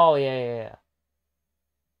 Latinx. Oh, yeah.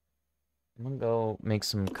 I'm gonna go make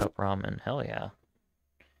some cup ramen. Hell yeah.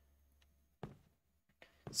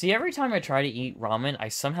 See, every time I try to eat ramen, I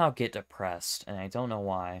somehow get depressed, and I don't know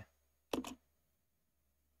why.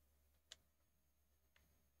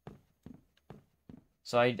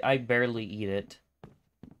 So I barely eat it.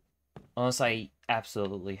 Unless I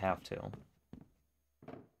absolutely have to.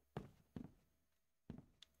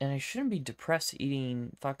 And I shouldn't be depressed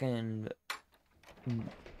eating fucking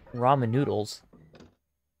ramen noodles.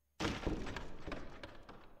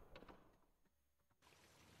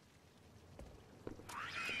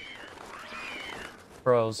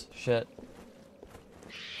 Bros, shit.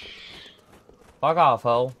 Fuck off,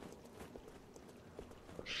 ho.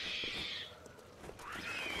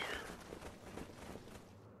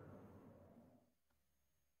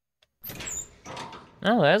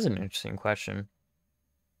 Oh, that's an interesting question.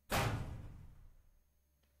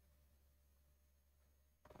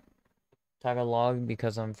 Tagalog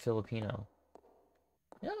because I'm Filipino.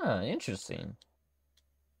 Yeah, interesting.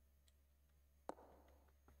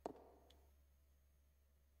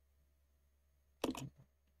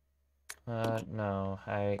 No,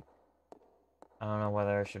 I don't know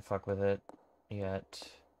whether I should fuck with it yet.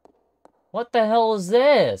 What the hell is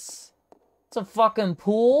this? It's a fucking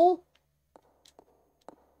pool?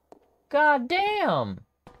 God damn!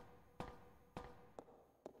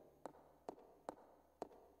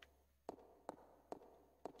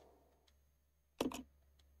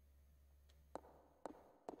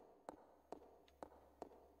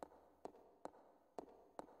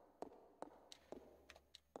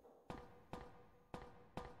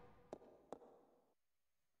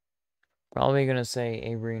 Probably gonna say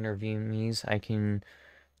Abrine or Vietnamese. I can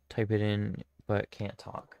type it in, but can't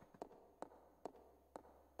talk.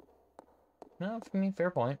 No, for me, fair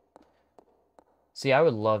point. See, I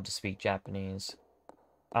would love to speak Japanese.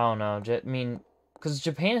 I don't know. I mean, because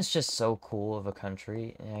Japan is just so cool of a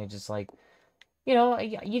country. And I just like, you know,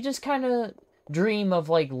 you just kind of dream of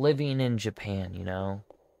like living in Japan, you know?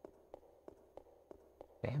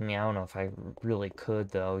 I mean, I don't know if I really could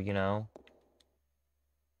though, you know?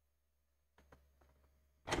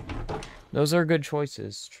 Those are good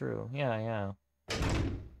choices. True. Yeah, yeah.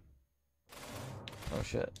 Oh,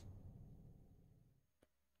 shit.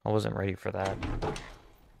 I wasn't ready for that.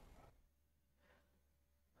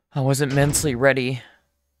 I wasn't mentally ready.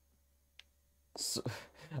 So,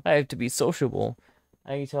 I have to be sociable.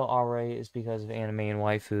 I can tell alright is because of anime and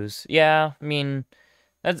waifus. Yeah, I mean,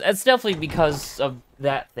 that's definitely because of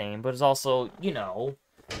that thing, but it's also, you know,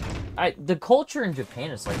 the culture in Japan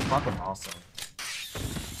is like fucking awesome.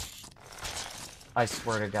 I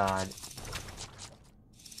swear to God.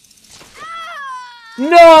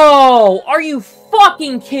 No! Are you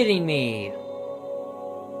fucking kidding me?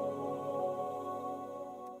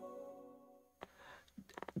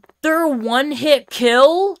 They're one-hit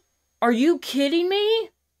kill? Are you kidding me?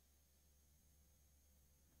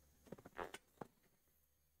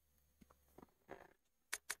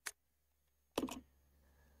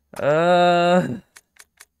 Well,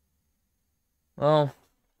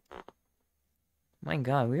 my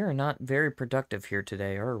God, we are not very productive here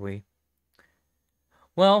today, are we?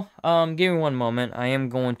 Well, give me one moment. I am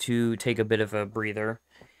going to take a bit of a breather,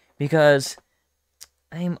 because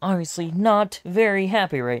I am obviously not very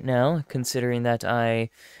happy right now, considering that I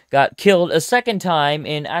got killed a second time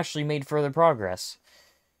and actually made further progress.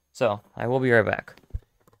 So, I will be right back.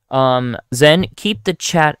 Zen, keep the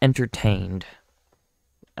chat entertained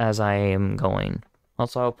as I am going.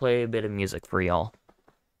 Also, I'll play a bit of music for y'all.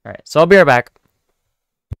 Alright, so I'll be right back.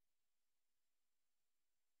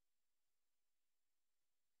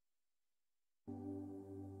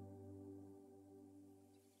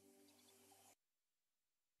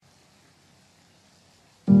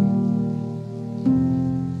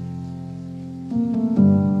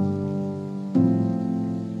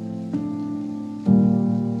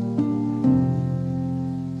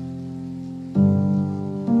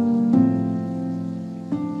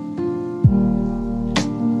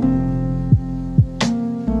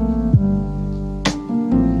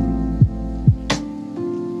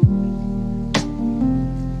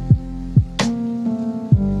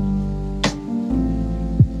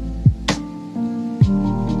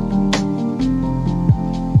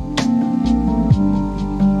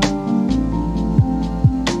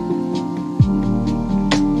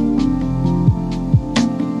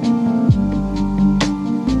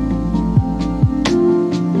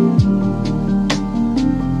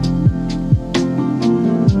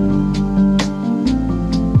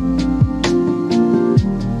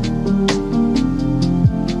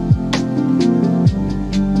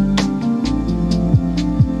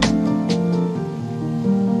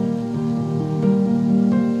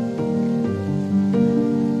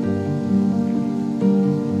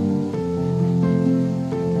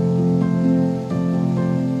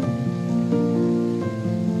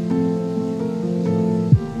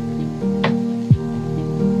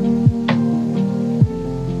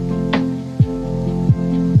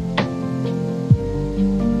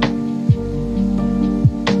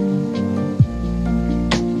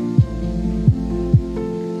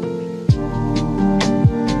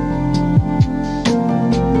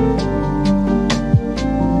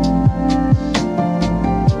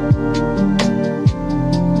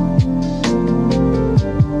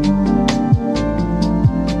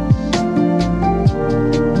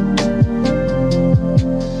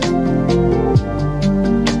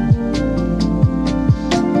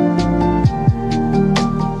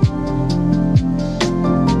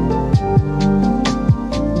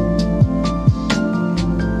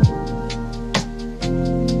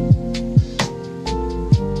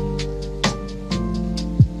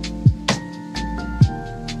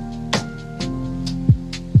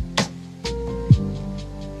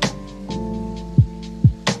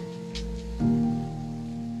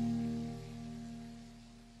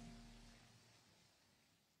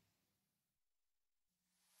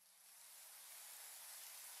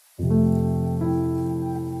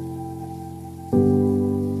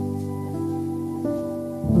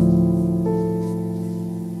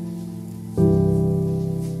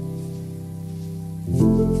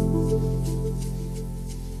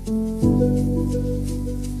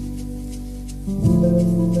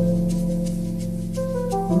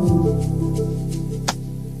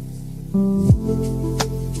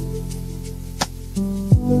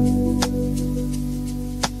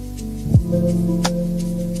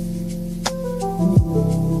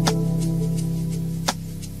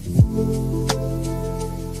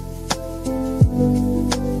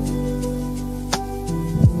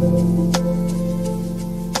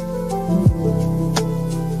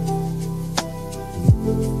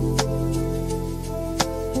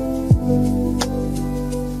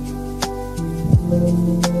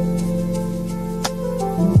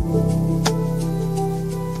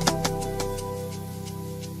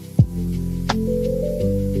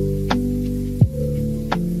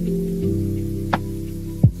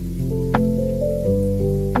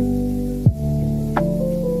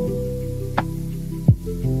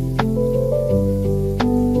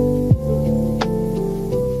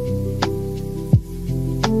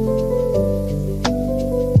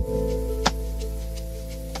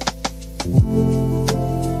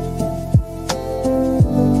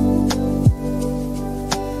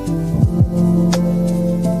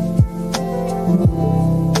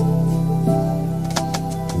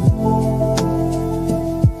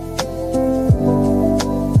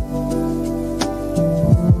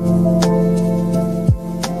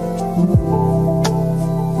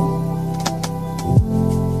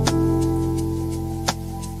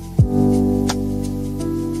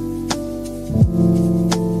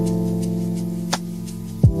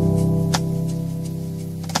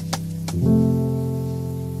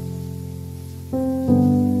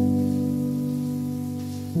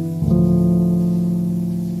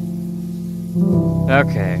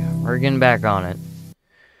 Okay, we're getting back on it.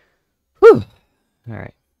 Whew.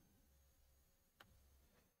 Alright.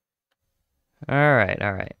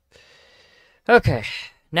 Alright. Okay,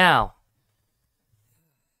 now.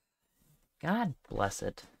 God bless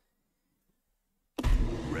it.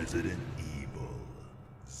 Resident Evil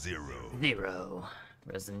 0. 0.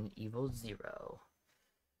 Resident Evil 0.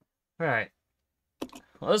 Alright.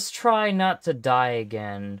 Let's try not to die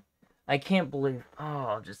again. I can't believe...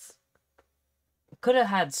 Oh, just... Could have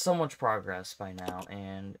had so much progress by now,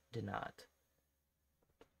 and did not.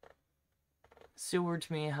 Still weird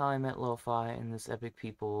to me how I met Lo-Fi and this epic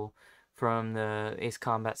people from the Ace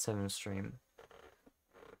Combat 7 stream.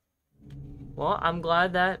 Well, I'm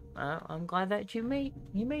glad that you made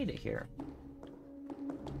it here.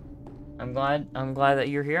 I'm glad that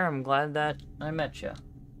you're here. I'm glad that I met you.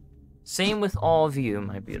 Same with all of you,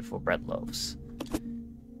 my beautiful bread loaves.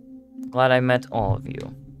 Glad I met all of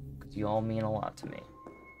you, because you all mean a lot to me.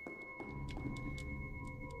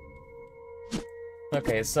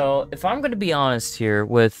 Okay, so if I'm gonna be honest here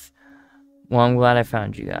with, well, I'm glad I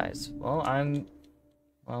found you guys. Well, I'm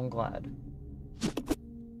glad.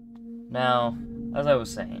 Now, as I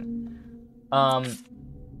was saying,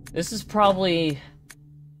 this is probably,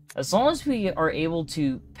 as long as we are able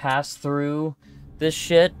to pass through this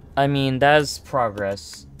shit, I mean, that is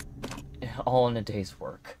progress, all in a day's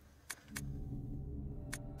work.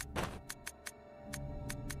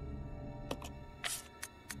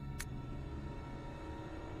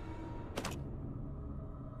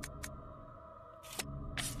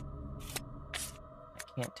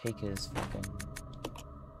 I can't take his fucking...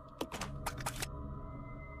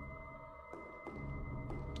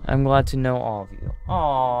 I'm glad to know all of you.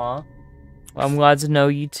 Aww. I'm glad to know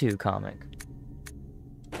you too, comic.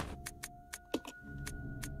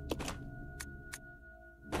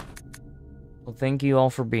 Well, thank you all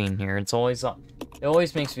for being here. It always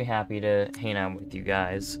makes me happy to hang out with you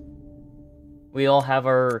guys. We all have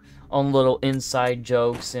our own little inside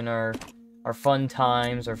jokes and our fun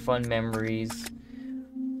times, our fun memories.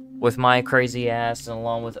 With my crazy ass and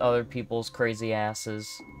along with other people's crazy asses.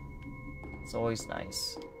 It's always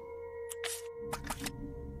nice.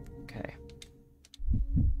 Okay.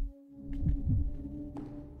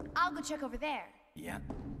 I'll go check over there. Yeah.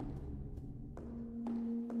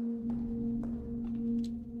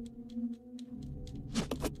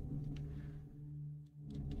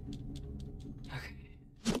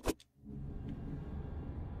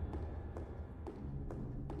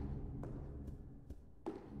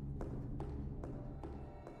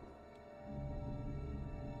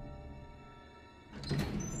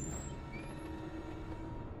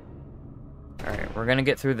 Alright, we're gonna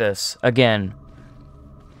get through this. Again.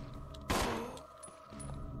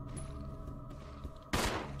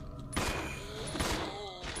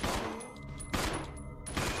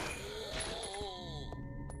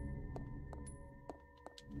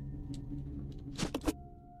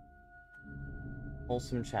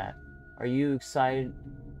 Wholesome chat. Are you excited?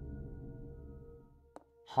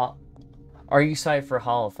 Are you excited for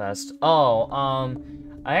HoloFest? Oh,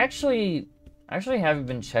 I actually haven't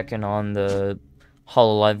been checking on the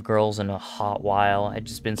HoloLive girls in a hot while. I've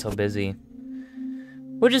just been so busy.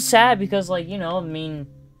 Which is sad because, like, you know, I mean,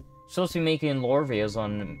 supposed to be making lore videos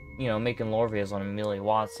on, on Amelia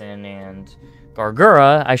Watson and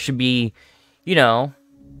Gargura. I should be, you know,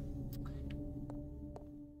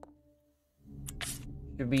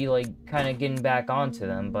 like, kind of getting back onto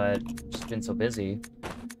them, but just been so busy.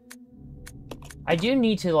 I do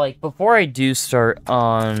need to, like, before I do start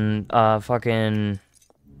on,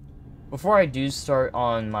 before I do start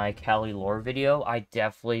on my Cali lore video, I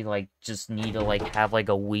definitely, like, just need to, like, have, like,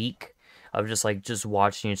 a week of just, like, just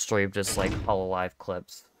watching a story of just, like, HoloLive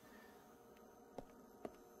clips.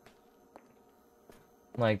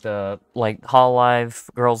 Like,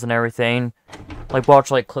 HoloLive girls and everything. Like,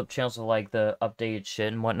 watch, like, clip channels of, like, the updated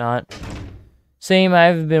shit and whatnot. Same, I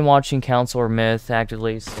haven't been watching Council or Myth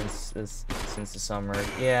actively since the summer.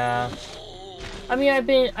 Yeah. I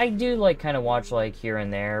mean, I do, like, kind of watch, like, here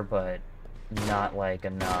and there, but not, like,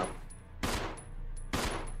 enough.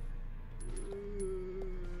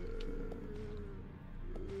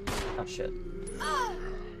 Oh, shit. Oh.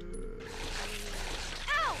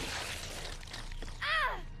 Ow.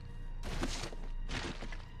 Ah.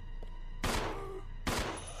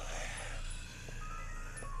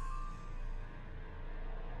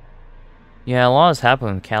 Yeah, a lot has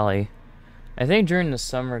happened with Callie. I think during the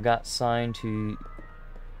summer got signed to...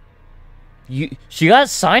 She got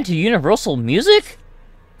signed to Universal Music?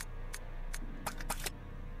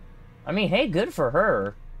 I mean, hey, good for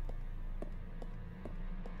her.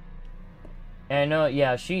 And I know,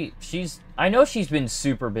 yeah, I know she's been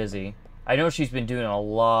super busy. I know she's been doing a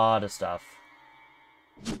lot of stuff.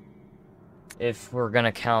 If we're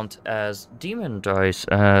gonna count as Demon Dice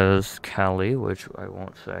as Callie, which I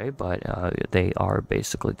won't say, but they are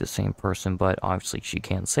basically the same person, but obviously she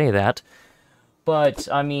can't say that. But,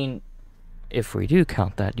 I mean, if we do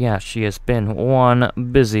count that, yeah, she has been one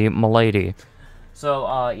busy milady.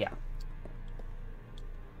 So, yeah.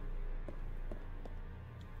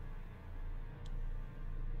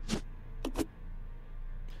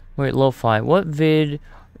 Wait, Lo-Fi, what vid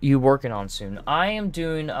you working on soon? I am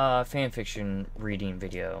doing a fanfiction reading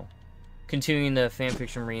video. Continuing the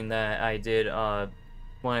fanfiction reading that I did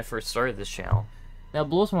when I first started this channel. Now, it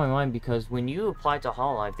blows my mind because when you apply to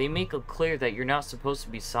Hololive, they make it clear that you're not supposed to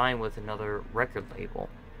be signed with another record label.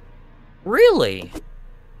 Really?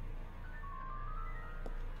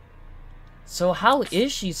 So how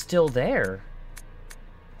is she still there?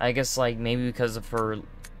 I guess, like, maybe because of her...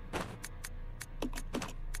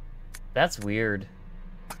 That's weird.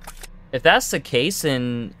 If that's the case,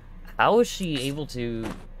 then how is she able to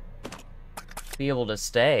be able to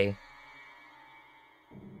stay?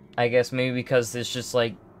 I guess maybe because it's just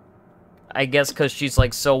like... I guess because she's,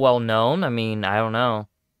 like, so well known? I mean, I don't know.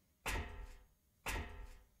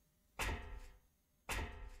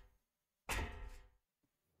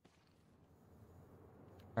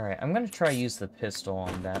 Alright, I'm gonna try to use the pistol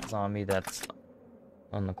on that zombie that's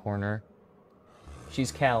on the corner. She's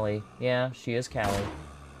Callie. Yeah, she is Callie.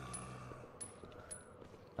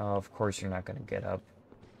 Oh, of course you're not gonna get up.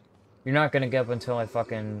 You're not gonna get up until I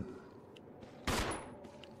fucking...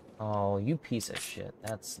 Oh, you piece of shit.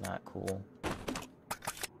 That's not cool.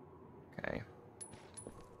 Okay.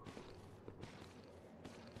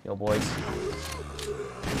 Yo, boys.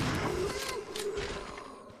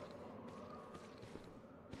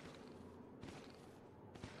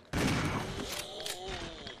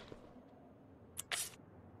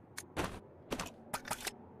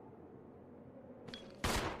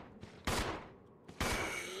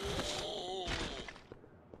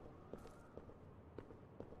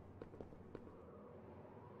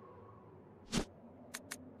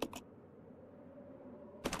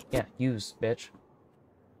 Yeah, use, bitch.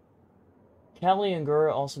 Callie and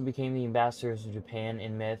Gura also became the ambassadors of Japan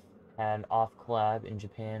in Myth, had off collab in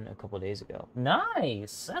Japan a couple days ago.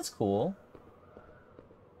 Nice! That's cool.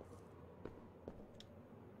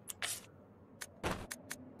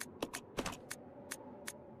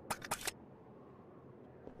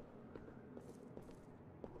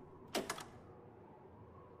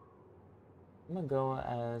 I'm gonna go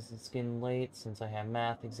as it's getting late since I have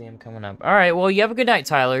math exam coming up. Alright, well, you have a good night,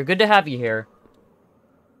 Tyler. Good to have you here.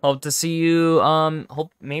 Hope to see you,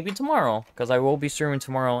 hope maybe tomorrow, because I will be streaming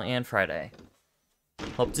tomorrow and Friday.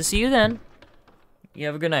 Hope to see you then. You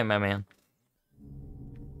have a good night, my man.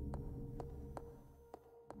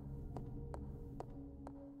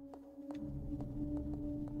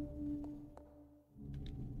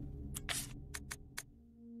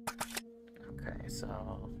 Okay,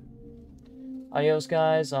 so... Adios,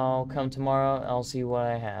 guys. I'll come tomorrow. I'll see what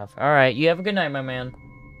I have. Alright, you have a good night, my man.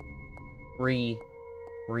 Re,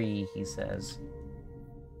 he says.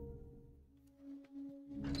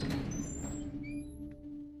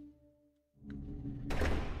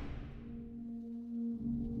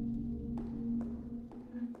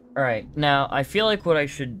 Alright, now, I feel like what I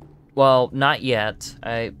should... Well, not yet.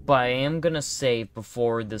 But I am gonna save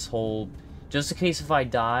before this whole... Just in case if I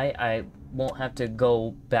die, I won't have to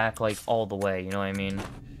go back, like, all the way, you know what I mean?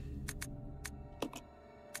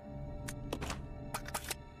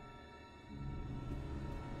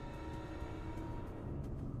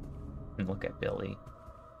 Look at Billy.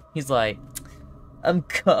 He's like, I'm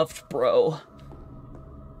cuffed, bro.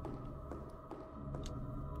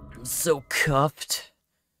 I'm so cuffed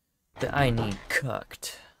that I need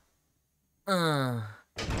cucked.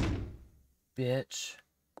 Bitch.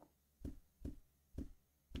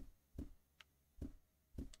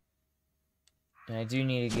 And I do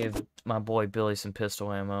need to give my boy Billy some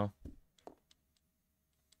pistol ammo.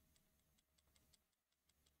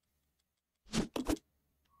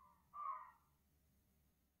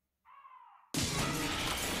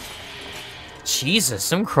 Jesus,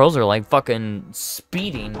 some crows are like fucking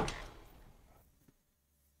speeding.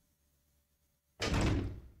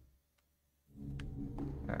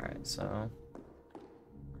 Alright, so...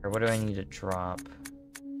 Or what do I need to drop?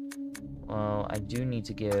 Well, I do need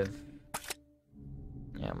to give...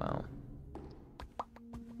 ammo.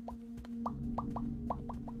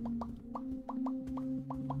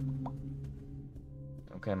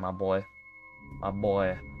 Okay, my boy. My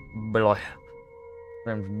boy. Billy.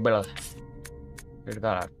 Name's Billy. He's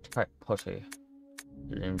got a tight pussy.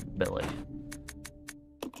 And Billy.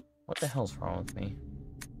 What the hell's wrong with me?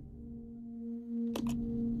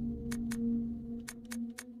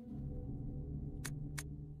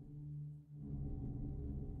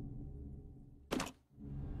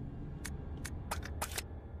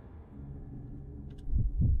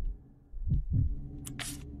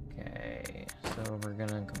 Okay, so we're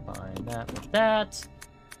gonna combine that with that.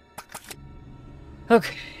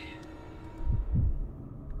 Okay.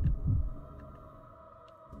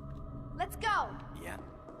 Let's go. Yeah.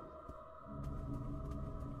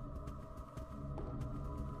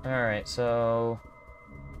 Alright, so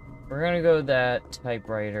we're gonna go with that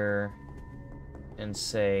typewriter and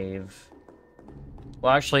save.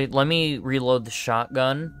 Well, actually, let me reload the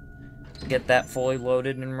shotgun. Get that fully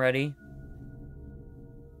loaded and ready.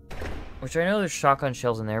 Which I know there's shotgun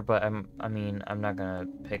shells in there, but I mean, I'm not gonna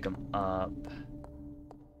pick them up.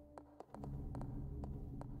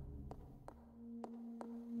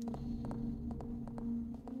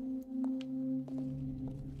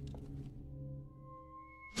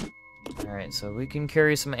 Alright, so we can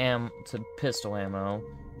carry some pistol ammo.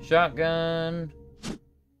 Shotgun.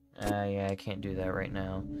 Yeah, I can't do that right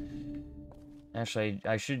now. Actually,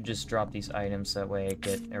 I should just drop these items, that way I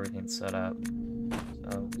get everything set up.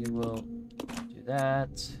 So we will do that.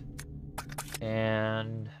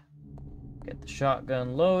 And get the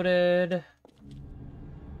shotgun loaded.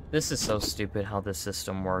 This is so stupid how this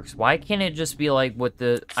system works. Why can't it just be like with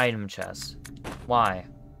the item chest? Why?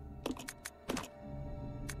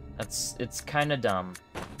 It's kind of dumb.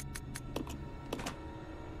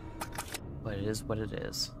 But it is what it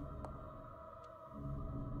is.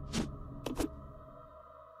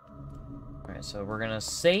 Alright, so we're gonna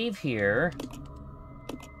save here.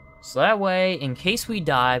 So that way, in case we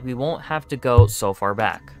die, we won't have to go so far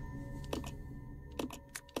back.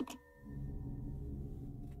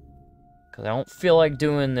 Because I don't feel like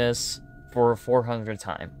doing this for a 400th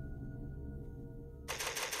time.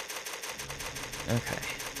 Okay.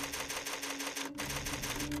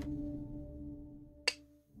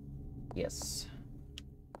 Yes.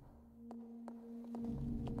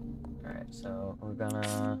 Alright, so we're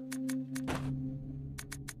gonna...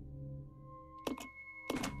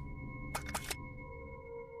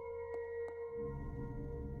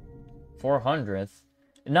 $400th.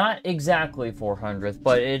 Not exactly 400th,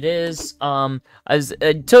 but it is, as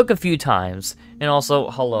it took a few times. And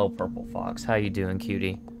also, hello, Purple Fox. How you doing,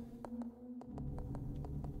 cutie?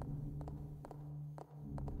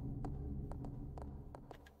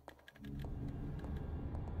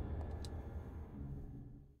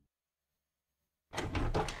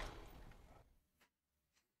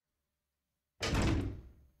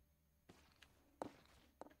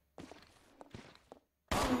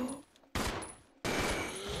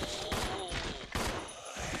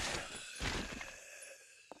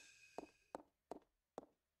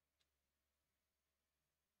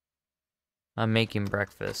 I'm making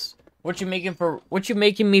breakfast. What you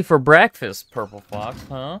making me for breakfast, Purple Fox,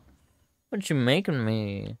 huh? What you making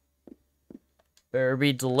me? Better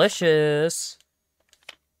be delicious.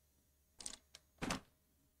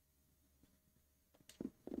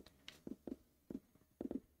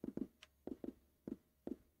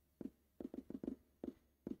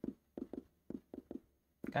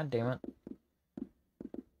 God damn it.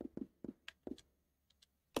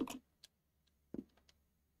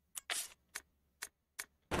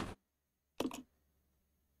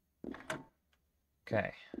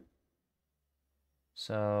 Okay.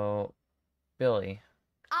 So, Billy.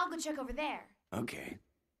 I'll go check over there. Okay.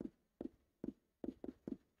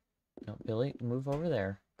 No, Billy, move over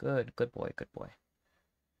there. Good boy, good boy.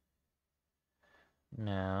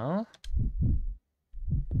 Now.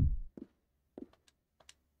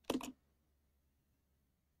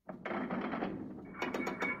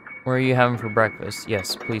 What are you having for breakfast?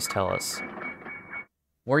 Yes, please tell us.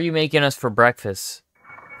 What are you making us for breakfast,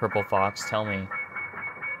 Purple Fox? Tell me.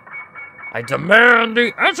 I demand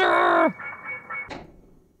the answer!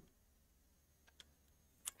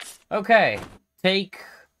 Okay, take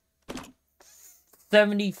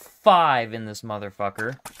 75 in this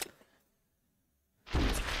motherfucker.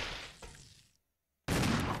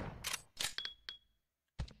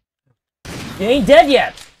 He ain't dead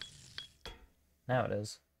yet! Now it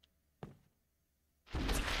is.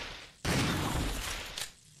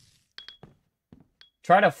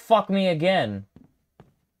 Try to fuck me again.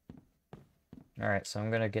 Alright, so I'm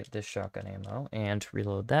gonna get this shotgun ammo and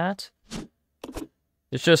reload that.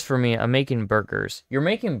 It's just for me. I'm making burgers. You're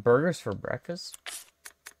making burgers for breakfast?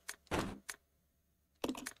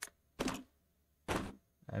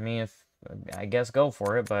 I mean, I guess go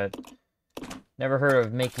for it, but Never heard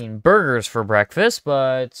of making burgers for breakfast,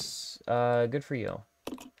 but good for you.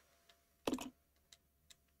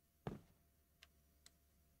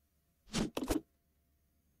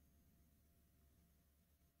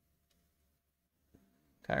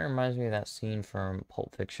 Kind of reminds me of that scene from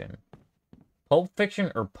Pulp Fiction. Pulp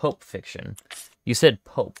Fiction or Pope Fiction? You said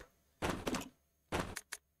Pope.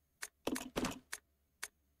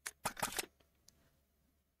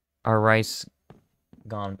 Are rice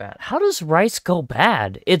gone bad? How does rice go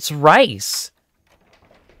bad? It's rice.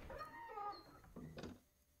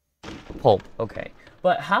 Pulp, okay.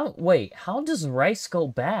 But how, wait, how does rice go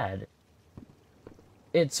bad?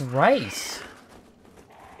 It's rice.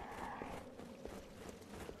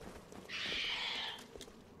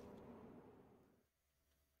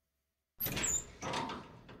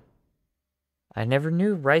 I never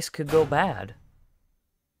knew rice could go bad.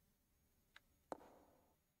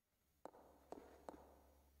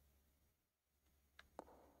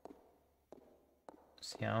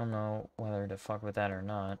 See, I don't know whether to fuck with that or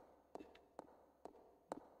not.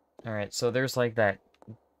 Alright, so there's like that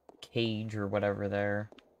cage or whatever there.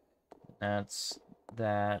 That's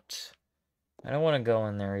that. I don't want to go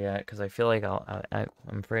in there yet because I feel like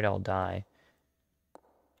I'm afraid I'll die.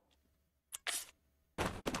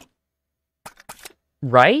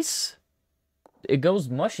 Rice? It goes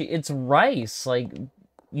mushy. It's rice. Like,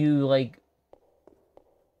 you, like...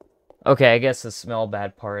 Okay, I guess the smell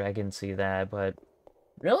bad part, I can see that, but...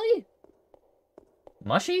 Really?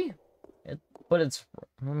 Mushy? But it's...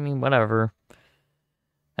 I mean, whatever.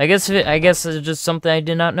 I guess it's just something I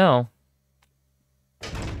did not know.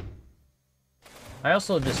 I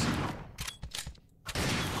also just...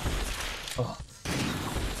 Oh.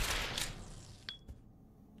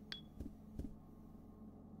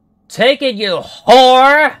 Take it, you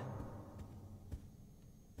whore!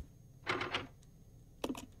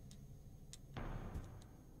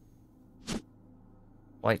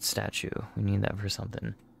 White statue. We need that for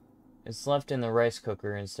something. It's left in the rice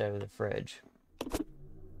cooker instead of the fridge.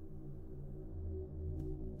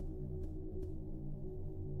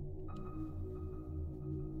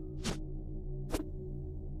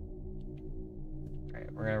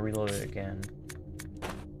 Alright, we're gonna reload it again.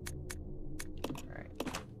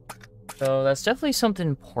 Alright. So that's definitely something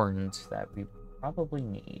important that we probably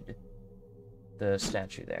need. The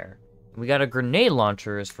statue there. We got a grenade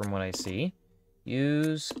launcher, is from what I see.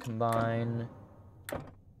 Use, combine...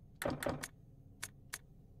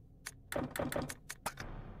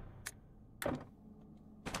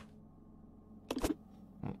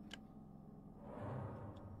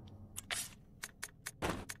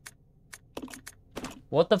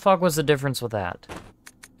 What the fuck was the difference with that?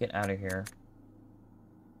 Get out of here.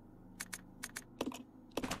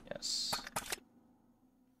 Yes.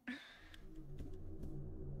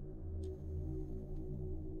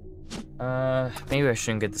 Maybe I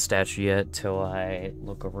shouldn't get the statue yet till I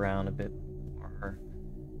look around a bit more.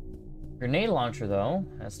 Grenade launcher, though.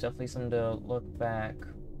 That's definitely something to look back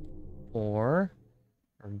for.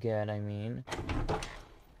 Or get, I mean.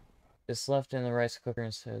 It's left in the rice cooker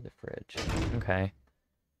instead of the fridge. Okay.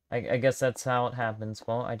 I guess that's how it happens.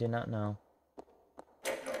 Well, I did not know.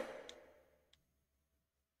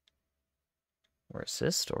 Where's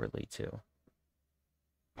this store lead to?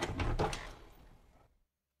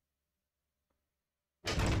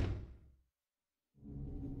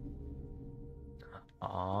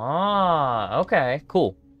 Ah, okay,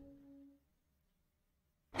 cool.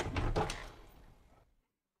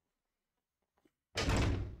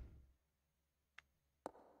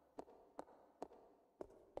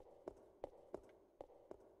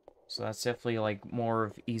 So that's definitely, like, more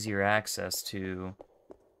of easier access to...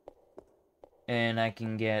 And I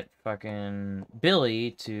can get fucking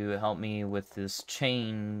Billy to help me with this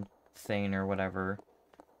chain thing or whatever.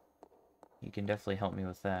 He can definitely help me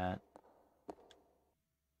with that.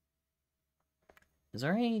 Is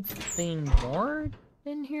there anything more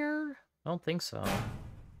in here? I don't think so.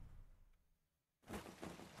 Is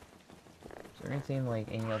there anything, like,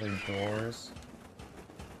 any other doors?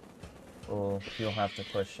 Oh, you'll have to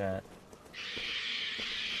push that.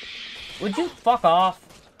 Would you fuck off?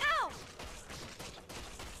 Ow!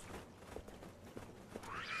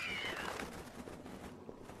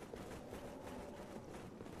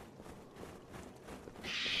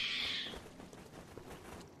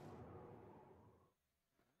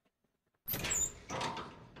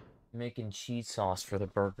 Making cheese sauce for the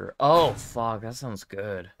burger. Oh, fuck, that sounds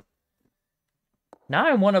good. Now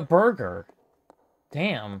I want a burger.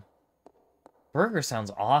 Damn. Burger sounds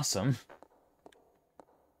awesome.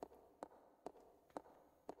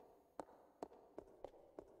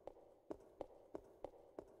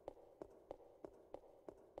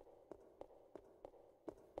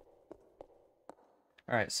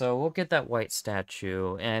 Alright, so we'll get that white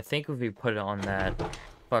statue, and I think if we put it on that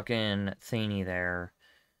fucking thingy there...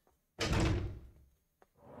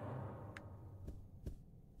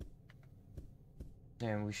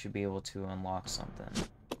 then we should be able to unlock something.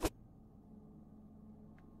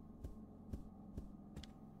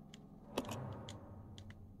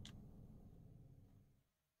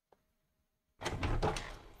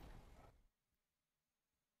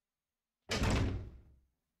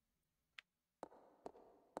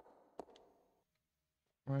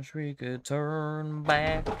 Wish we could turn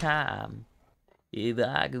back time if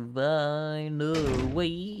I could find a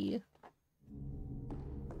way.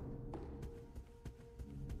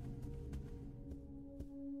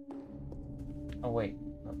 Oh wait,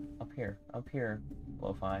 up here,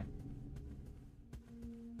 Lo-Fi.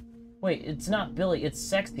 Wait, it's not Billy, it's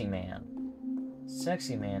Sexy Man.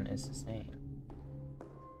 Sexy Man is his name.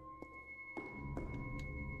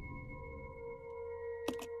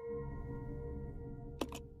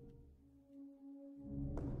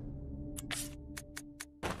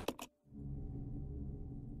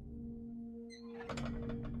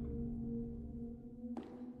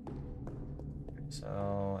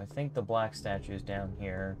 So, I think the black statue is down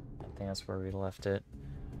here. I think that's where we left it.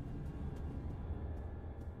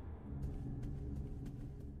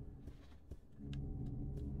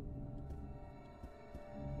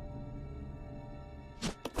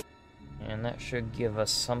 And that should give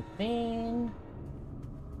us something.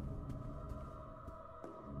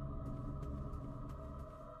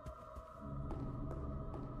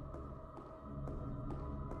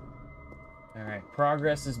 Alright,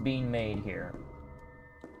 progress is being made here.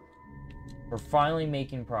 We're finally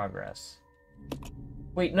making progress.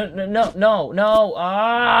 Wait, no!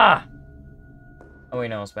 Ah! Oh wait,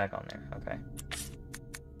 no, it's back on there. Okay.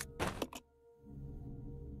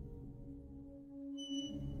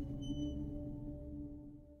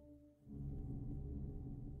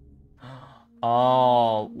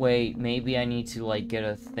 Oh, wait, maybe I need to, like, get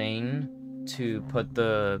a thing to put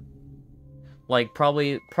the... like,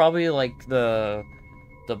 probably, like, the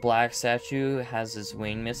black statue has his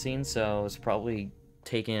wing missing, so it's probably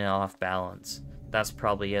taking it off balance. That's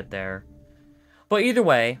probably it there. But either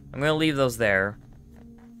way, I'm gonna leave those there.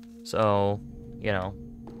 So, you know,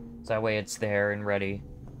 so that way it's there and ready.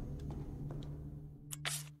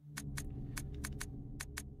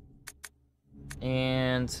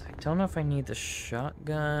 And I don't know if I need the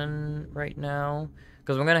shotgun right now,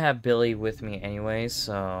 because I'm gonna have Billy with me anyway,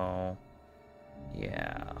 so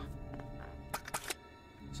yeah.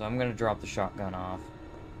 So I'm gonna drop the shotgun off.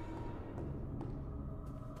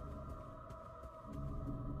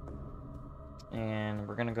 And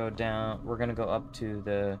we're gonna go down, we're gonna go up to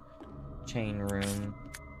the chain room.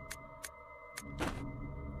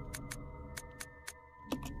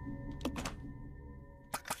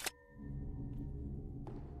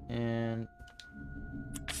 And...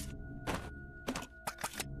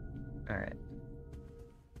 alright.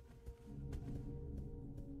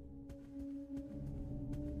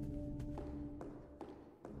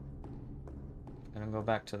 Gonna go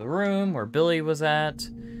back to the room where Billy was at.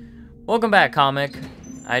 Welcome back, Comic.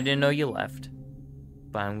 I didn't know you left,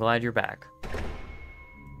 but I'm glad you're back.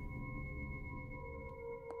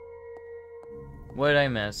 What did I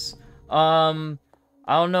miss?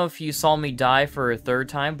 I don't know if you saw me die for a third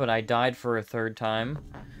time, but I died for a third time.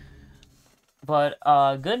 But,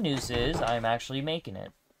 good news is, I'm actually making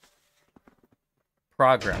it.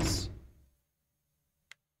 Progress.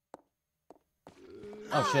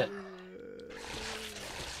 Oh, shit.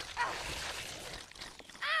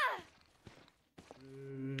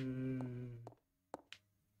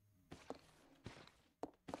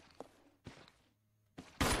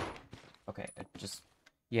 Okay, just...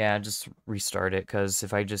 yeah, just restart it, because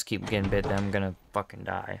if I just keep getting bit, then I'm gonna fucking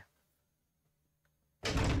die.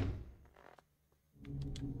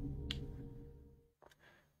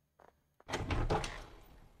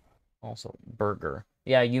 Also, Burger.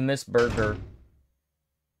 Yeah, you missed Burger.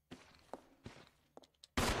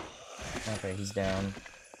 Okay, he's down.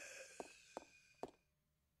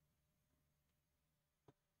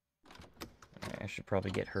 I should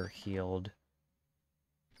probably get her healed.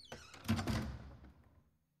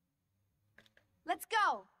 Let's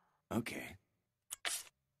go. Okay.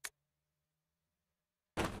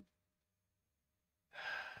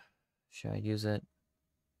 Should I use it?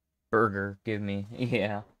 Burger, give me.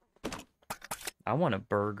 Yeah. I want a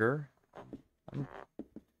burger. I'm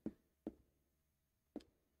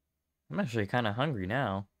actually kind of hungry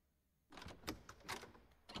now.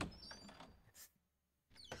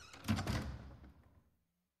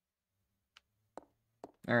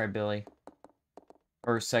 Alright, Billy.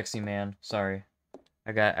 Or Sexy Man, sorry.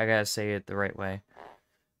 I gotta say it the right way.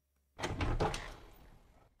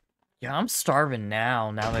 Yeah, I'm starving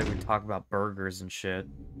now that we talk about burgers and shit.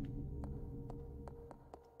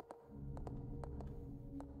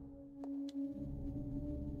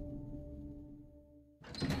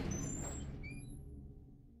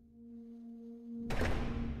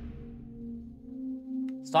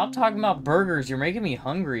 Stop talking about burgers, you're making me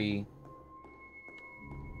hungry.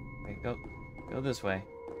 Wait, go this way.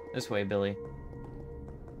 This way, Billy.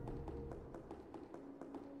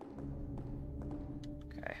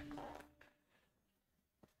 Okay.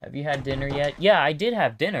 Have you had dinner yet? Yeah, I did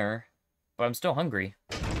have dinner, but I'm still hungry.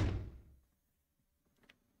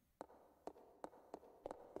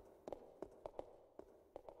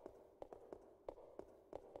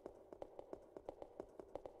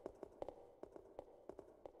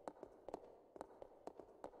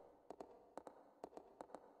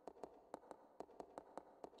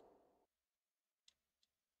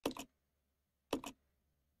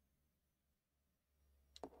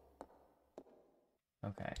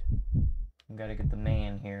 Okay. I gotta get the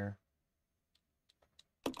man here.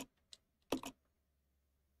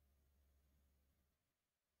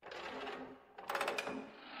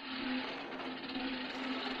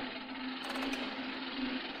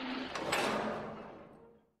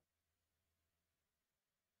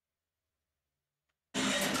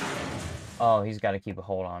 Oh, he's got to keep a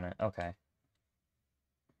hold on it. Okay.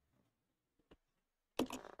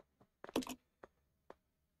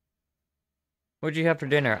 What'd you have for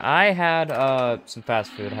dinner? I had some fast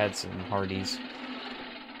food. I had some Hardee's.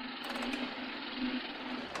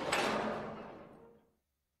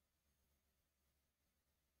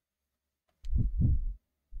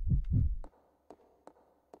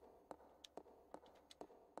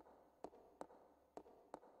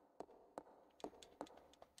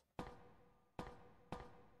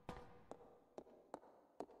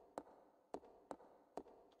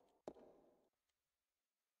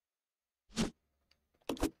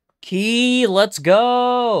 Key, let's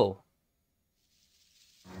go!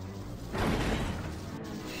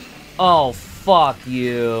 Oh, fuck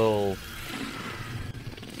you.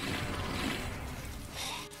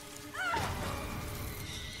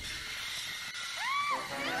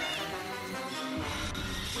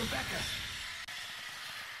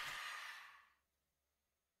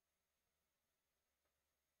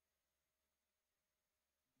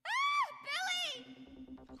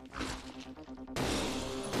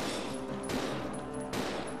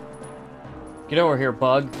 Get over here,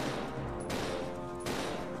 bug.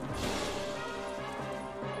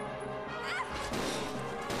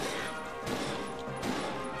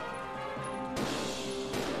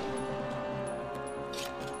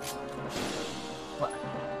 What?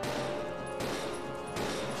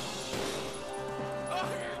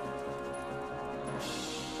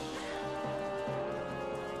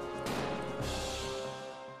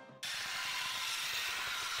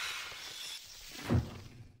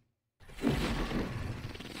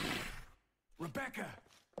 Rebecca!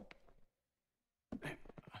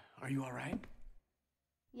 Are you all right?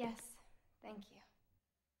 Yes, thank you.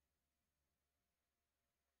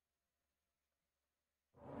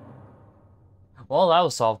 Well, that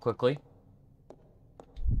was solved quickly.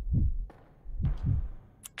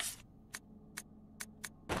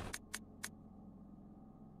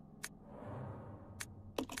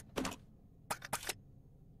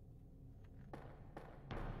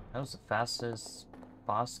 That was the fastest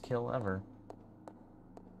boss kill ever.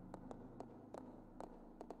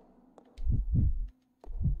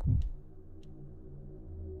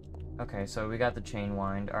 Okay, so we got the chain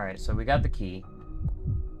wind. Alright, so we got the key.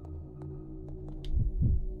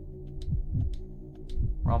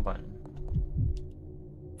 Wrong button.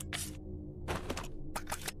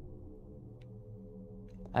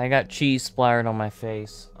 I got cheese splattered on my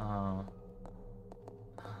face. Oh.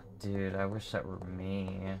 Dude, I wish that were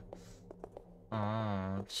me.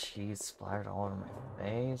 Oh, cheese splattered all over my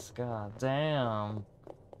face. God damn.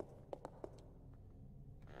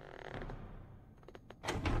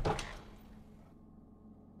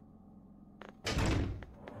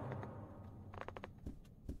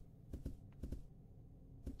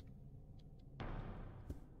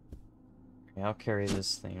 Okay, I'll carry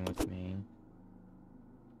this thing with me.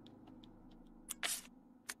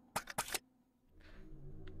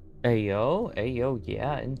 Ayo,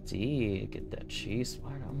 yeah, indeed. Get that cheese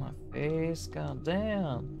splattered on my face. God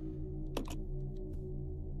damn.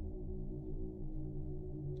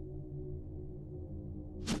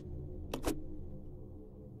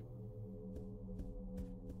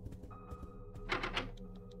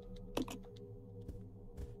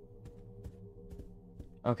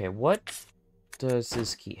 Okay, what does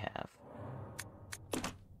this key have?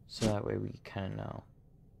 So that way we kind of know.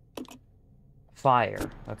 Fire.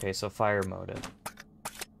 Okay, so fire motive.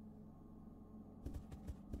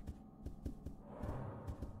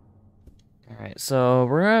 Alright, so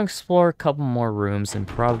we're gonna explore a couple more rooms and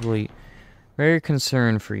probably very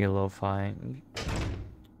concerned for you, Lo-Fi. I don't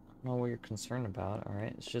know what you're concerned about,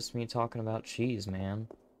 alright? It's just me talking about cheese, man.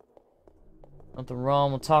 Nothing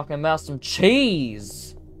wrong with talking about some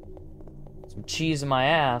cheese! Some cheese in my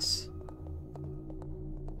ass.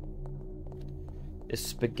 If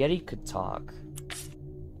spaghetti could talk,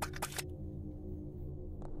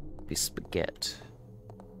 it'd be spaghetti.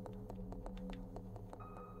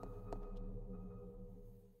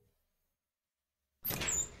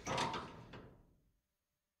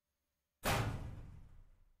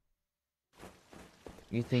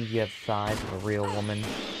 You think you have thighs of a real woman?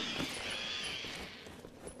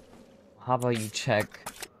 How about you check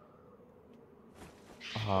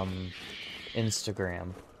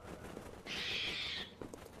Instagram?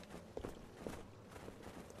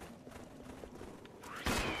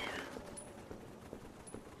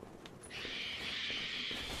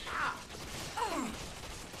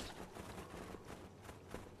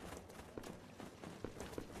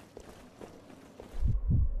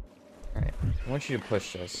 Alright, I want you to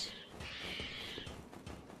push this.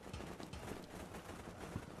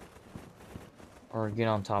 Or get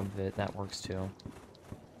on top of it, that works too.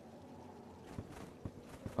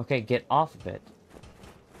 Okay, get off of it.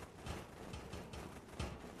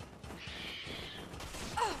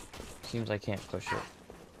 Seems I can't push it.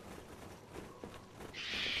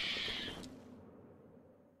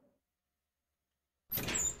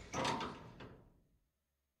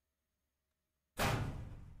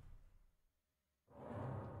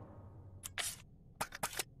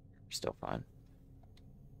 Still fine.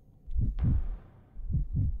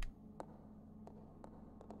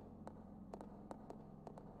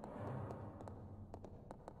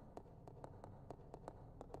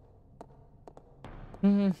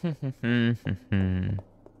 I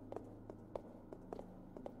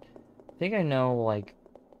think I know, like,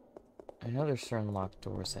 I know there's certain locked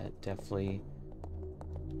doors that definitely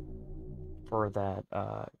for that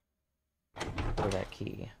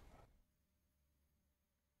key.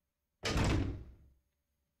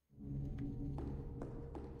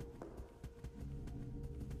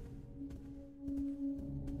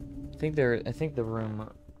 I think the room,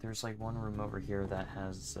 there's like one room over here that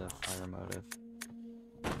has a fire motive.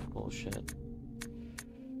 Bullshit.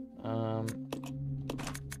 Alright,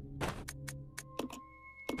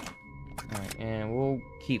 and we'll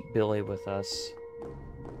keep Billy with us.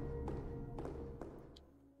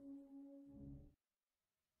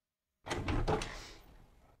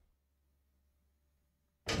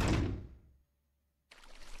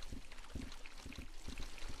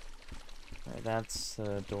 Alright, that's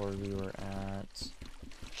the door we were at.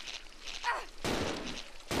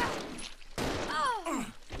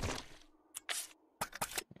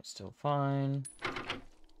 Still fine.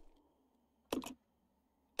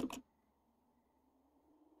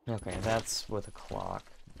 Okay, that's with a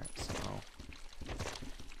clock. Alright, so...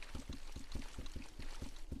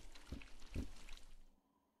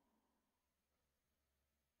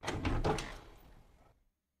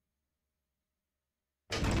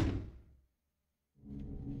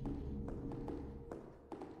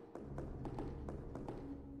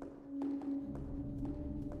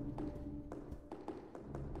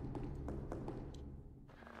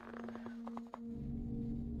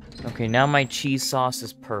 Okay, now my cheese sauce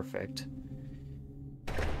is perfect.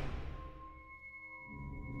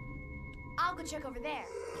 I'll go check over there.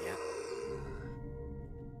 Yeah.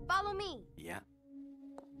 Follow me. Yeah.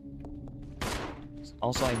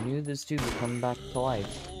 Also, I knew this dude would come back to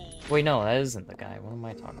life. Wait, no, that isn't the guy. What am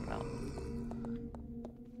I talking about?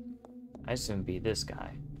 I assume it'd be this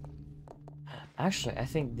guy. Actually, I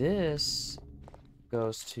think this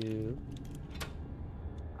goes to...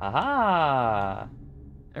 Aha!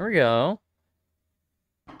 There we go.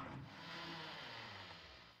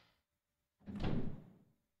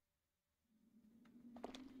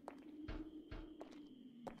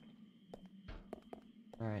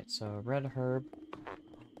 Alright, so red herb.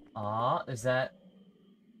 Is that...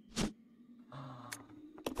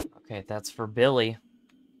 Okay, that's for Billy.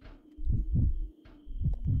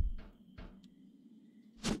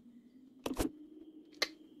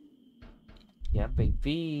 Yeah,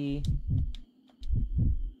 baby.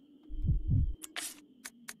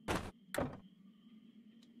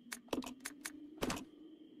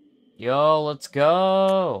 Yo, let's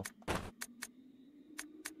go.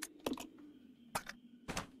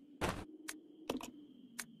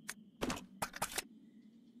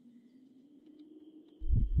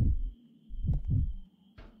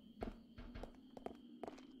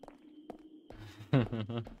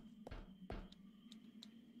 I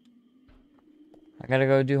gotta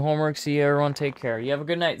go do homework. See you, everyone. Take care. You have a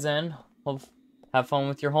good night, Zen. Have fun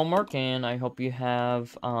with your homework, and I hope you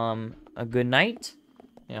have a good night.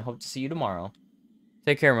 And I hope to see you tomorrow.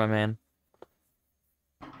 Take care, my man.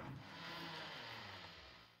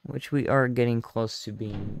 Which we are getting close to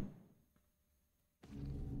being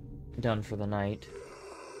done for the night.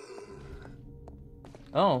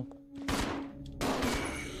 Oh.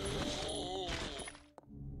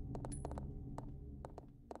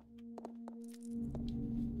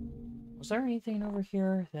 Was there anything over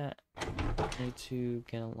here that I need to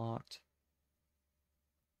get unlocked?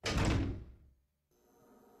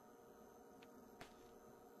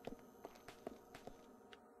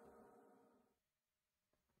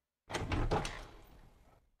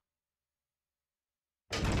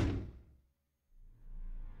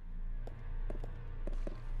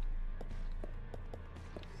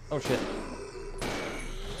 Oh shit.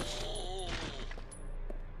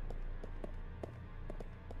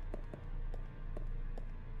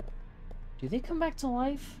 Do they come back to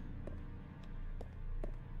life?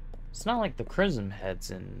 It's not like the Prism Heads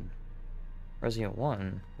in Resident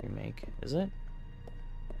 1 remake, is it?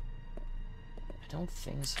 I don't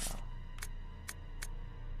think so.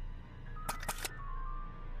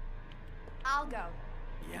 I'll go.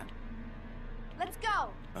 Yeah. Let's go.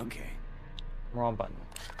 Okay. Wrong button.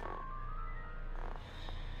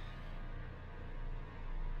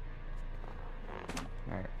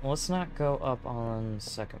 Alright, well, let's not go up on the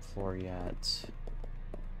second floor yet.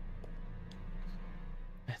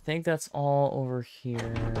 I think that's all over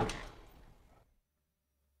here.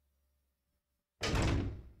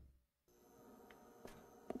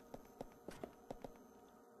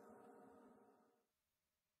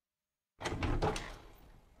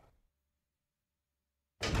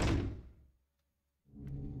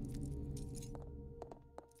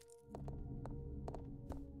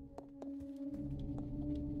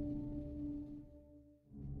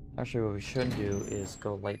 Actually, what we should do is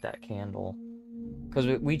go light that candle.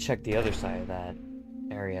 Because we checked the other side of that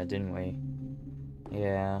area, didn't we?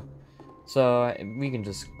 Yeah. So, we can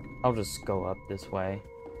just... I'll just go up this way.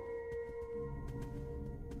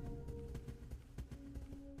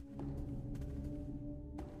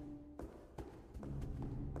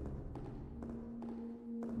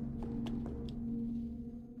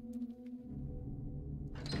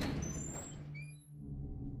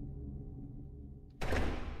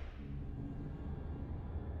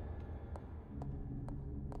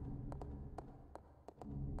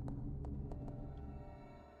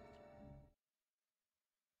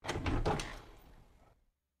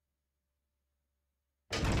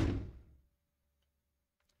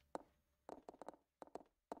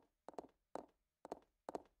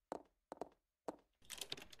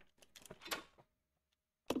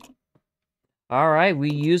 Alright, we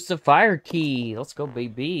used the fire key. Let's go,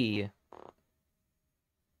 baby.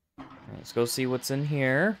 Alright, let's go see what's in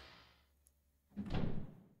here.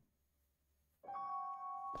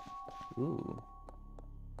 Ooh.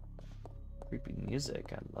 Creepy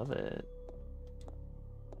music. I love it.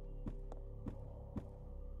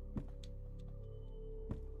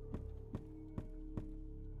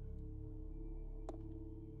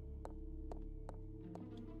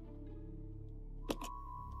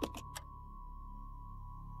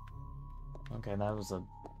 Okay, that was a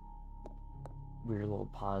weird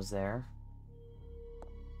little pause there.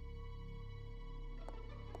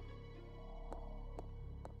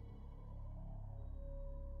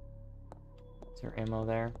 Is there ammo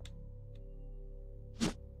there?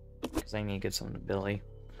 Because I need to get something to Billy.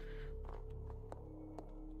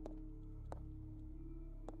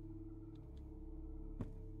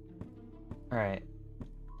 Alright.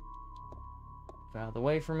 Out of the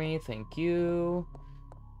way for me, thank you.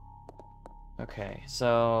 Okay,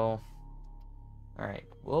 so... Alright,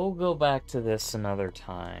 we'll go back to this another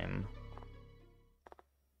time.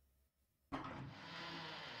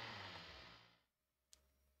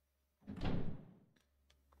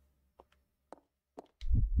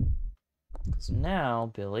 Because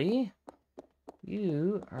now, Billy,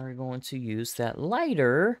 you are going to use that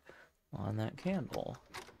lighter on that candle.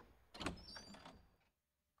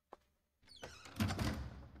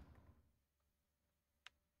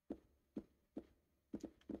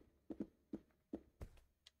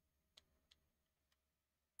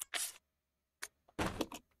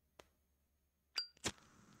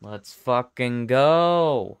 Let's fucking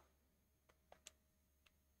go!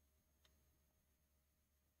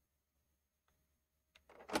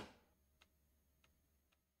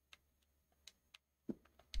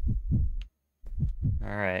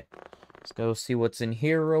 Alright. Let's go see what's in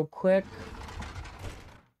here real quick.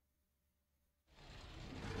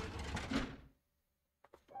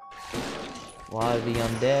 A lot of the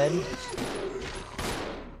undead.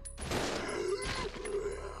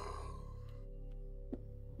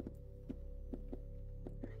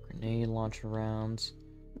 Grenade launcher rounds.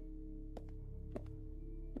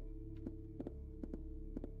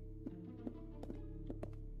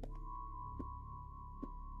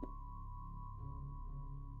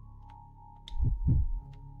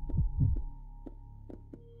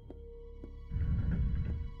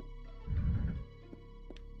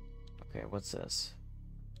 Okay, what's this?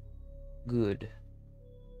 Good.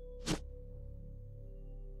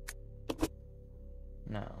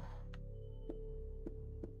 No.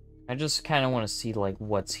 I just kind of want to see, like,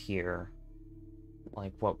 what's here.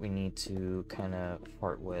 Like, what we need to kind of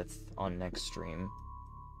part with on next stream.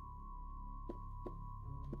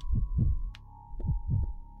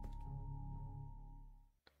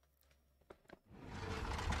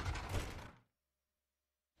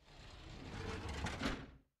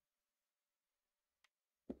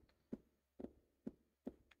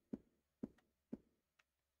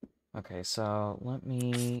 Okay, so let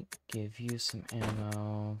me give you some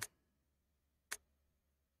ammo.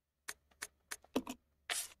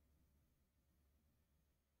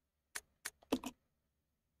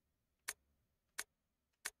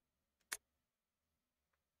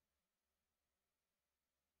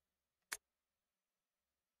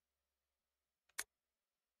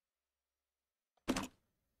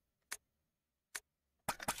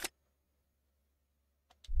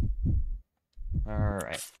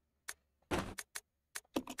 Alright.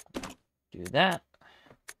 Do that.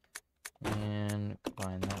 And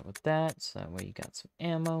combine that with that, so that way you got some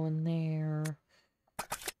ammo in there.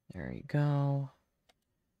 There you go.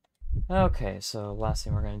 Okay, so last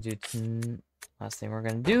thing we're gonna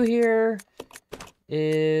do here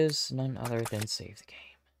is none other than save the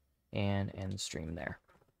game and end the stream there.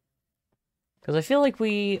 Because I feel like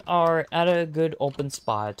we are at a good open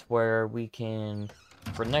spot where we can,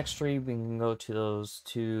 for next stream, we can go to those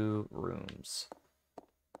 2 rooms.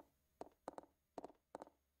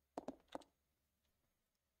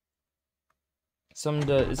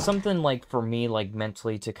 Something like for me, like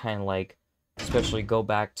mentally to kind of like, especially go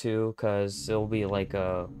back to, because it'll be like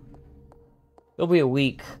a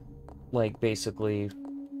week, like basically,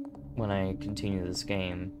 when I continue this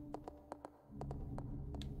game.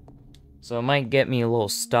 So it might get me a little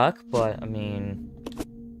stuck, but I mean,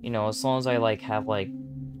 you know, as long as I like have like,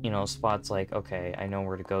 you know, spots like, okay, I know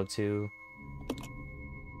where to go to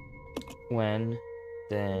when,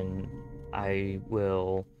 then I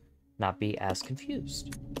will not be as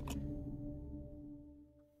confused.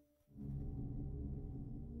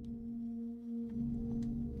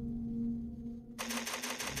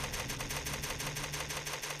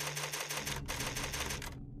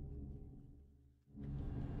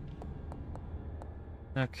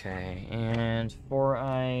 Okay, and before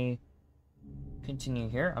I continue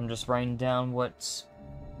here, I'm just writing down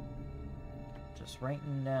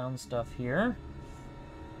stuff here.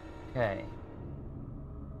 Okay.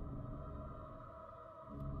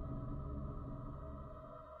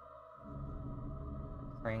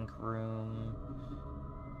 Crank room.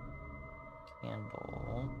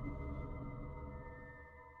 Candle.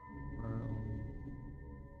 Room.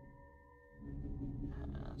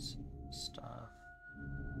 Has stuff.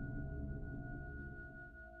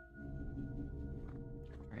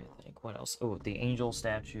 I think, what else? Oh, the angel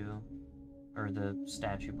statue. Or the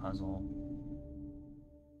statue puzzle.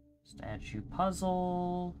 Statue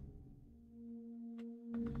puzzle.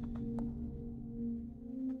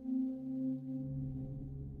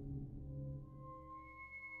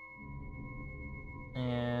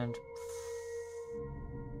 And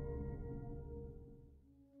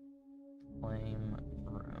flame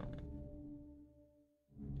room.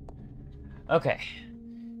 Okay.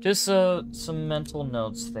 Just some mental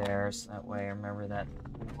notes there, so that way I remember that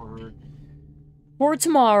for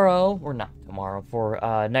tomorrow, or not tomorrow, for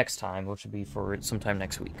next time, which would be for sometime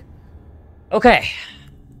next week. Okay.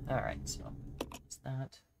 Alright, so that's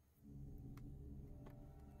that.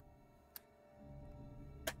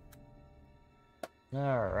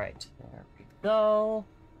 Alright, there we go.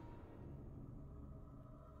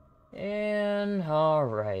 And,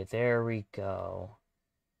 alright, there we go.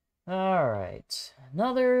 Alright,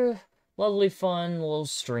 another lovely, fun little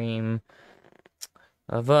stream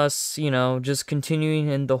of us, you know, just continuing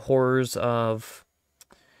in the horrors of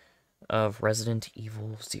Resident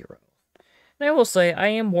Evil 0. And I will say, I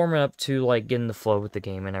am warming up to, like, getting the flow with the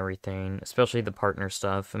game and everything, especially the partner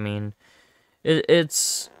stuff. I mean, it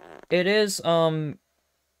is,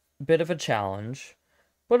 bit of a challenge,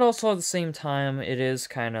 but also at the same time, it is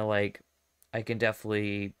kind of like, I can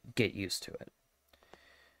definitely get used to it.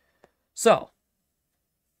 So,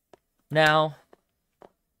 Now,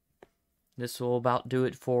 this will about do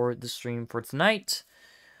it for the stream for tonight.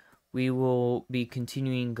 We will be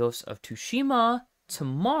continuing Ghost of Tsushima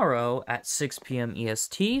tomorrow at 6 p.m.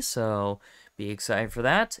 EST, so be excited for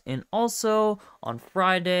that. And also, on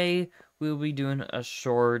Friday, we'll be doing a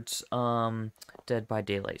short Dead by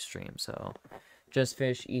Daylight stream, so just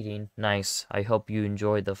finished eating. Nice. I hope you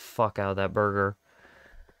enjoyed the fuck out of that burger.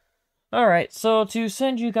 Alright, so to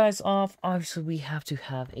send you guys off, obviously we have to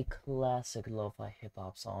have a classic lo-fi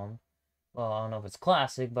hip-hop song. Well, I don't know if it's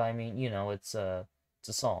classic, but I mean, you know, it's a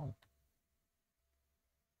song.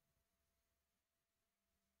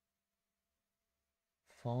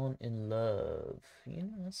 Fallen in Love. You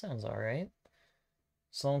know, that sounds alright.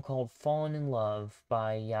 Song called Fallen in Love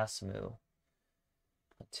by Yasumu.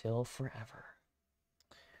 Until Forever.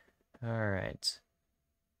 Alright.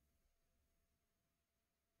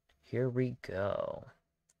 Here we go.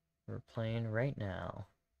 We're playing right now.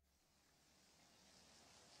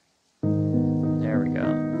 There we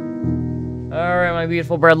go. Alright, my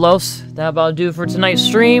beautiful bread loaves. That about do it for tonight's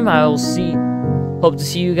stream. I will hope to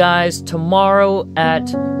see you guys tomorrow at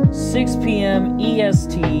 6 p.m.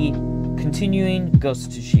 EST, continuing Ghost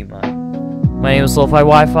of Tsushima. My name is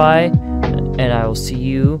LoFi-WiFi, and I will see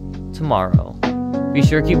you tomorrow. Be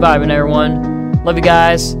sure to keep vibing, everyone. Love you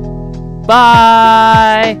guys.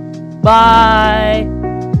 Bye! Bye!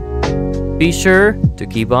 Be sure to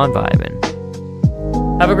keep on vibing.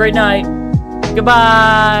 Have a great night.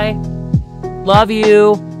 Goodbye! Love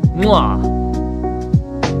you. Mwah.